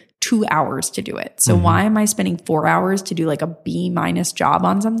CPA 2 hours to do it. So why am I spending 4 hours to do like a B- job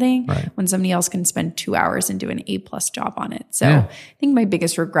on something when somebody else can spend 2 hours and do an A+ job on it? So I think my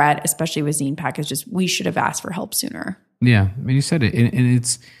biggest regret, especially with Zine Pack, is just we should have asked for help sooner. Yeah. I mean, you said it. And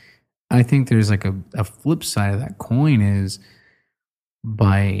it's, I think there's like a flip side of that coin is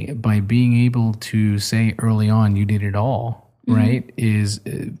by being able to say early on you did it all, right? Is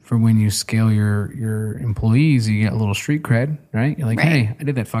for when you scale your employees, you get a little street cred, right? You're like, hey, I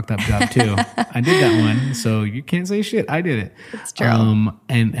did that fucked up job too. I did that one, so you can't say shit. I did it. It's true.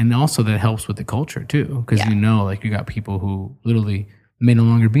 And also that helps with the culture too, because you know, like you got people who literally may no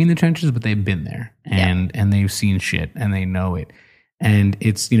longer be in the trenches, but they've been there and they've seen shit and they know it. And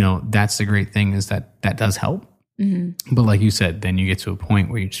it's, you know, that's the great thing is that does help. But like you said, then you get to a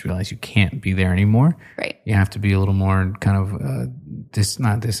point where you just realize you can't be there anymore. Right. You have to be a little more kind of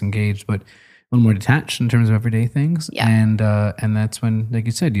not disengaged, but a little more detached in terms of everyday things. Yeah. And that's when, like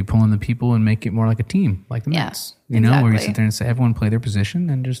you said, you pull in the people and make it more like a team, like the Mets. You know, where you sit there and say, everyone play their position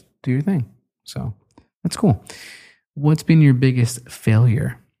and just do your thing. So that's cool. What's been your biggest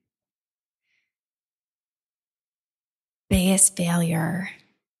failure? Biggest failure.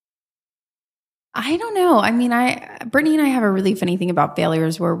 I don't know. I mean, Brittany and I have a really funny thing about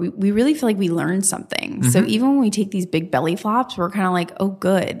failures where we really feel like we learned something. So even when we take these big belly flops, we're kind of like, oh,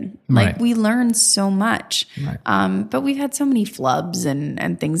 good. Like we learned so much. Right. But we've had so many flubs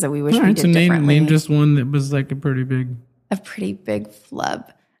and things that we wish we did differently. Name just one that was like a pretty big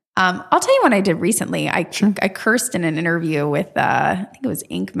flub. I'll tell you what I did recently. I cursed in an interview with, I think it was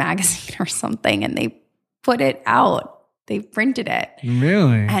Inc. magazine or something, and they put it out. They printed it.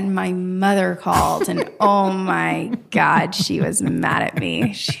 Really? And my mother called and oh my God, she was mad at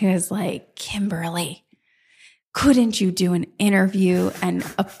me. She was like, Kimberly, couldn't you do an interview and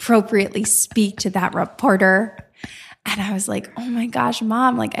appropriately speak to that reporter? And I was like, oh my gosh,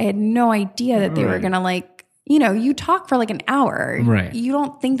 Mom, like I had no idea that they were going to like, you talk for like an hour. Right. You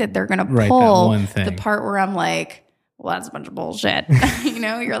don't think that they're going to pull the part where I'm like, well, that's a bunch of bullshit.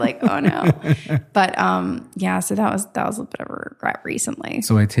 You're like, oh no. But so that was a bit of a regret recently.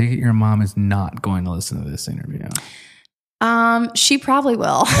 So I take it your mom is not going to listen to this interview. She probably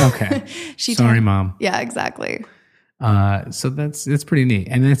will. Okay. Sorry, Mom. Yeah, exactly. So that's pretty neat.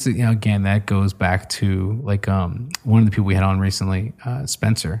 And that's, again, that goes back to like one of the people we had on recently,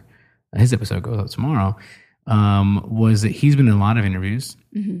 Spencer, his episode goes out tomorrow, was that he's been in a lot of interviews.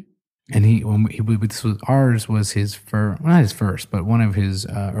 Mm-hmm. And ours was his first, not his first, but one of his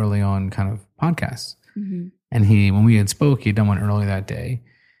early on kind of podcasts. Mm-hmm. And when we had spoke, he had done one early that day.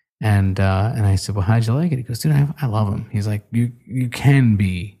 And I said, well, how'd you like it? He goes, dude, I love him. He's like, you can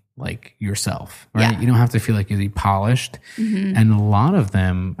be like yourself, right? Yeah. You don't have to feel like you're polished. Mm-hmm. And a lot of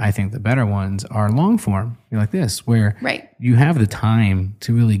them, I think the better ones are long form. You're like this, where you have the time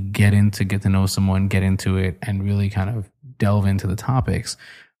to really get to know someone, get into it, and really kind of delve into the topics.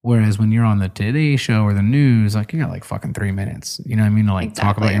 Whereas when you're on the Today Show or the news, like you got like fucking 3 minutes, you know what I mean? To like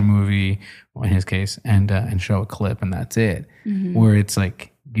talk about your movie, well, in his case, and show a clip and that's it. Mm-hmm. Where it's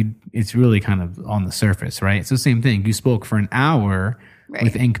like, it's really kind of on the surface, right? It's the same thing. You spoke for an hour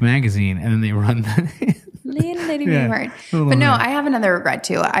with Inc. magazine and then they run little hard. But no, I have another regret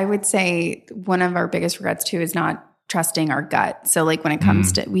too. I would say one of our biggest regrets too is not trusting our gut. So like when it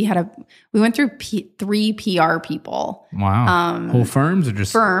comes to, we went through 3 PR people. Wow. Whole firms or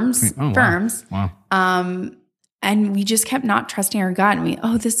just firms? Firms. Wow. And we just kept not trusting our gut.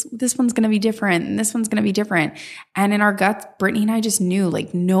 And this one's going to be different. And this one's going to be different. And in our guts, Brittany and I just knew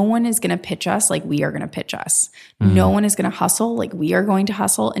like no one is going to pitch us like we are going to pitch us. Mm. No one is going to hustle like we are going to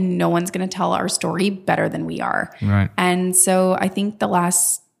hustle. And no one's going to tell our story better than we are. Right. And so I think the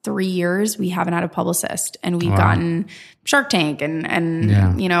last 3 years, we haven't had a publicist, and we've gotten Shark Tank and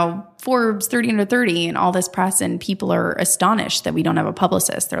Forbes 30 under 30 and all this press, and people are astonished that we don't have a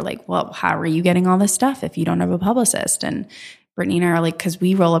publicist. They're like, well, how are you getting all this stuff if you don't have a publicist? And Brittany and I are like, because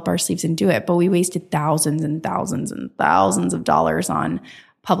we roll up our sleeves and do it, but we wasted thousands and thousands and thousands of dollars on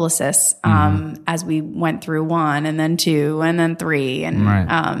publicists as we went through 1 and then 2 and then 3.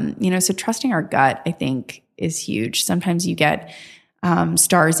 And, so trusting our gut, I think, is huge. Sometimes you get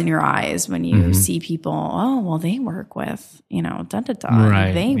stars in your eyes when you see people, oh, well, they work with, da-da-da.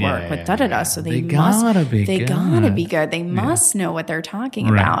 Right. They work with da-da-da. So they gotta be good. They must know what they're talking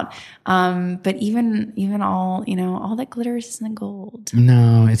about. But even all that glitters isn't gold.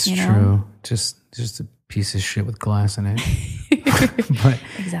 No, it's true. Just a piece of shit with glass in it. But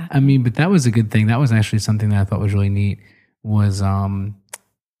exactly. I mean, but that was a good thing. That was actually something that I thought was really neat was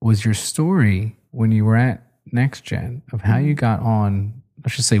your story when you were at Next Gen of how you got on,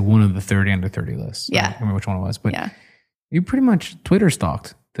 let's just say one of the 30 under 30 lists. Yeah. I don't remember which one it was, but you pretty much Twitter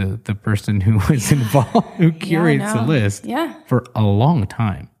stalked the person who was involved, who curates the list for a long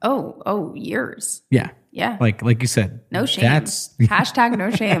time. Oh, years. Yeah. Yeah. Like you said. No shame. That's hashtag no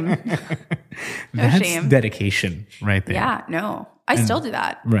shame. That's shame. Dedication right there. Yeah, no. I still do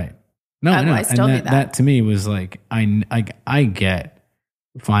that. Right. No, I know. I still do that. That to me was like, I get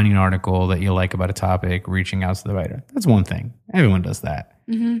finding an article that you like about a topic, reaching out to the writer. That's one thing. Everyone does that.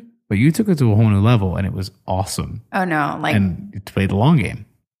 Mm-hmm. But you took it to a whole new level and it was awesome. Oh no. And you played the long game.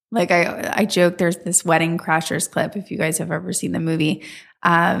 Like I joke, there's this Wedding Crashers clip, if you guys have ever seen the movie,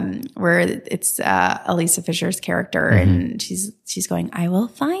 where it's Elisa Fisher's character and she's going, I will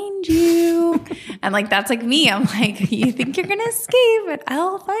find you. And like, that's like me. I'm like, you think you're going to escape, but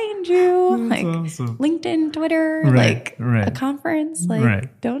I'll find you. That's like awesome. LinkedIn, Twitter, a conference.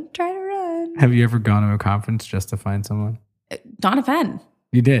 Like, don't try to run. Have you ever gone to a conference just to find someone? Donna Fenn.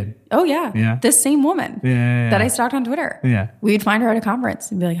 You did? Oh, yeah. Yeah. This same woman that I stalked on Twitter. Yeah. We'd find her at a conference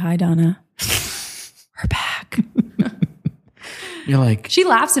and be like, hi, Donna. We're back. You're like, She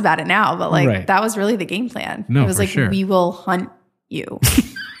laughs about it now, but like Right. that was really the game plan. No, it was for like, sure. we will hunt you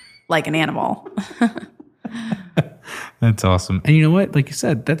like an animal. that's awesome. And you know what? Like you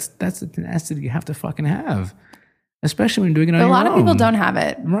said, that's the tenacity you have to fucking have, especially when doing it on But a your lot of own. people don't have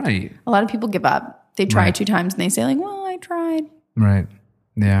it. Right. A lot of people give up. They try Right. 2 times and they say like, well, I tried. Right.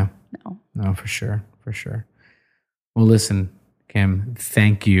 Yeah. No. For sure. For sure. Well, listen, Kim,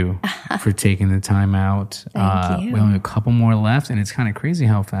 thank you for taking the time out. Thank you. We only have a couple more left, and it's kind of crazy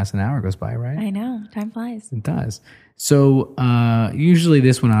how fast an hour goes by, right? I know. Time flies. It does. So usually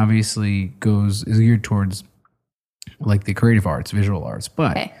this one obviously is geared towards like the creative arts, visual arts.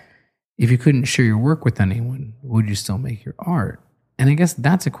 But Okay. if you couldn't share your work with anyone, would you still make your art? And I guess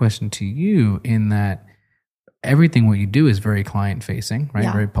that's a question to you in that everything what you do is very client facing, right?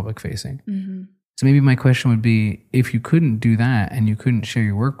 Yeah. Very public facing. Mm-hmm. So maybe my question would be, if you couldn't do that and you couldn't share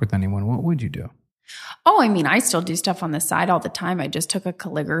your work with anyone, what would you do? Oh, I mean, I still do stuff on the side all the time. I just took a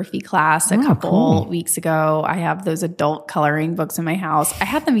calligraphy class a Oh, couple cool. weeks ago. I have those adult coloring books in my house. I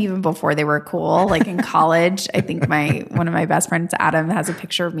had them even before they were cool. Like in college, I think one of my best friends, Adam, has a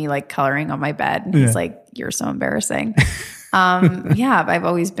picture of me like coloring on my bed. And he's like, "You're so embarrassing." Yeah, I've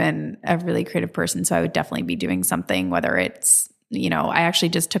always been a really creative person. So I would definitely be doing something, whether it's, I actually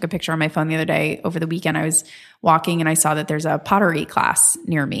just took a picture on my phone the other day. Over the weekend, I was walking and I saw that there's a pottery class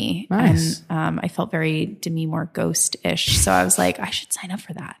near me. Nice. And I felt very Demi Moore ghost-ish. So I was like, I should sign up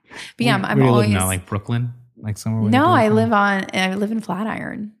for that. But yeah, I'm Where you always live now, like Brooklyn, like somewhere. no, I live in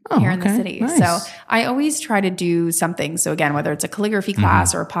Flatiron here in the okay. city. Nice. So I always try to do something. So again, whether it's a calligraphy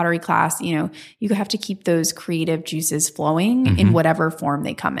class or a pottery class, you have to keep those creative juices flowing in whatever form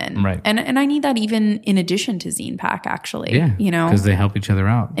they come in. Right. And I need that even in addition to Zine Pack, actually. Yeah, Because they help each other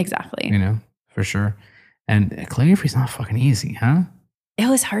out. exactly. For sure. And calligraphy is not fucking easy, huh? It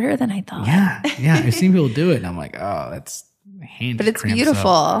was harder than I thought. Yeah. I've seen people do it, and I'm like, oh, that's my hand. But just it's cramps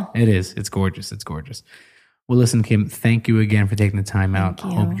beautiful. up. It is. It's gorgeous. It's gorgeous. Well, listen, Kim, thank you again for taking the time out.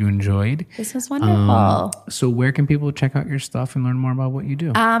 Thank you. Hope you enjoyed. This was wonderful. So where can people check out your stuff and learn more about what you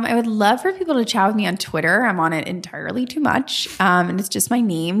do? I would love for people to chat with me on Twitter. I'm on it entirely too much. And it's just my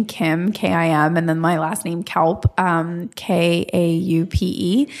name, Kim, Kim, and then my last name, Kaupe, Kaupe.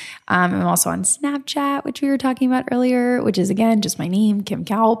 I'm also on Snapchat, which we were talking about earlier, which is, again, just my name, Kim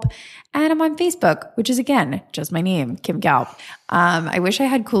Kaupe. And I'm on Facebook, which is, again, just my name, Kim Kaupe. I wish I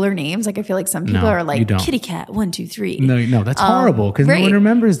had cooler names. Like, I feel like some people are you like, don't. Kitty Cat 123. No, that's horrible because no one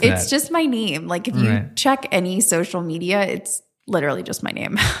remembers that. It's just my name. Like if you Right. check any social media, it's literally just my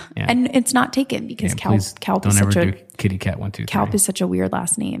name. Yeah. And it's not taken because please Kaupe don't is ever such do Kitty Cat 123. Kaupe is such a weird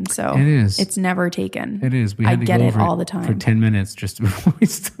last name. So It is. It's never taken. It is. We I had to get go it over all the time. for 10 minutes just before we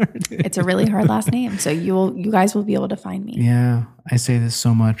started. It's a really hard last name. So you guys will be able to find me. Yeah, I say this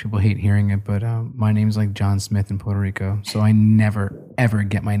so much. People hate hearing it, but my name's like John Smith in Puerto Rico. So I never, ever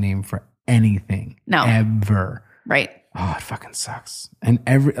get my name for anything. No. Ever. Right. Oh, it fucking sucks. And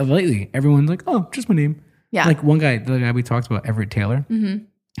lately, everyone's like, oh, just my name. Yeah. Like the guy we talked about, Everett Taylor,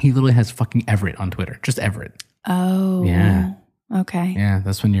 he literally has fucking Everett on Twitter. Just Everett. Oh. Yeah. Okay. Yeah,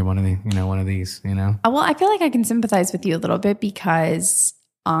 that's when you're one of these. Well, I feel like I can sympathize with you a little bit because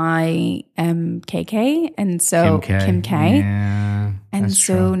I am KK and so Kim K. Yeah. And that's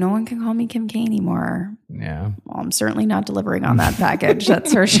so true. no one can call me Kim K anymore. Yeah. Well, I'm certainly not delivering on that package.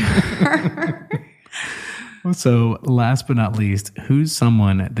 That's for sure. So last but not least, who's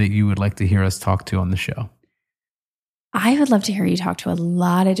someone that you would like to hear us talk to on the show? I would love to hear you talk to a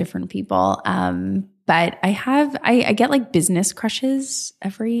lot of different people. But I get like business crushes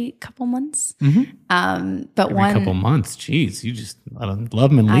every couple months. But Every couple months. Jeez, you just love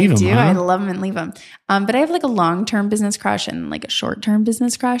them and leave them. I do. Huh? I love them and leave them. But I have like a long-term business crush and like a short-term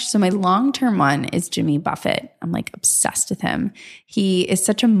business crush. So my long-term one is Jimmy Buffett. I'm like obsessed with him. He is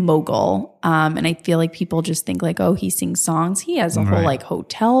such a mogul. And I feel like people just think like, oh, he sings songs. He has a whole like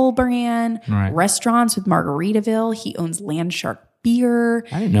hotel brand, restaurants with Margaritaville. He owns Landshark beer.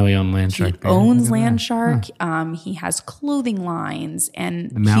 I didn't know he owned Landshark beer. He owns Landshark. He has clothing lines and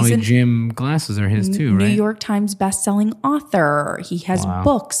The Maui Jim glasses are his too, right? New York Times bestselling author. He has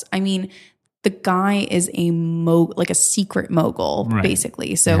books. I mean, the guy is like a secret mogul,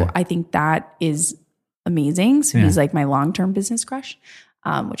 basically. So I think that is amazing. So he's like my long-term business crush,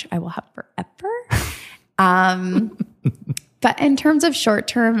 which I will have forever. But in terms of short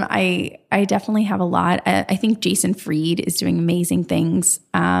term, I definitely have a lot. I think Jason Fried is doing amazing things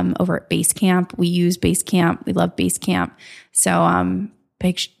over at Basecamp. We use Basecamp. We love Basecamp. So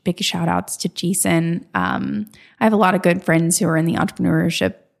big shout outs to Jason. I have a lot of good friends who are in the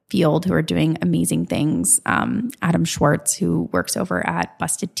entrepreneurship field who are doing amazing things. Adam Schwartz, who works over at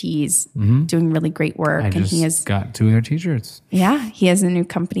Busted Tees, doing really great work. And he has got 2 of their t-shirts. Yeah, he has a new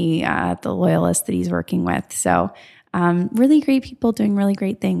company, The Loyalist, that he's working with. So really great people doing really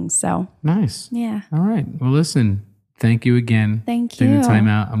great things. So nice. Yeah. All right. Well, listen, thank you again. Thank Taking you. the time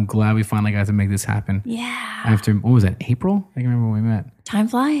out. I'm glad we finally got to make this happen. Yeah. After, what was that, April? I can remember when we met. Time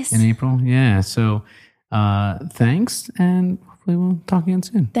flies. In April? Yeah. So thanks, and hopefully we'll talk again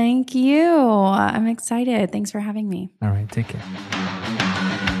soon. Thank you. I'm excited. Thanks for having me. All right. Take care.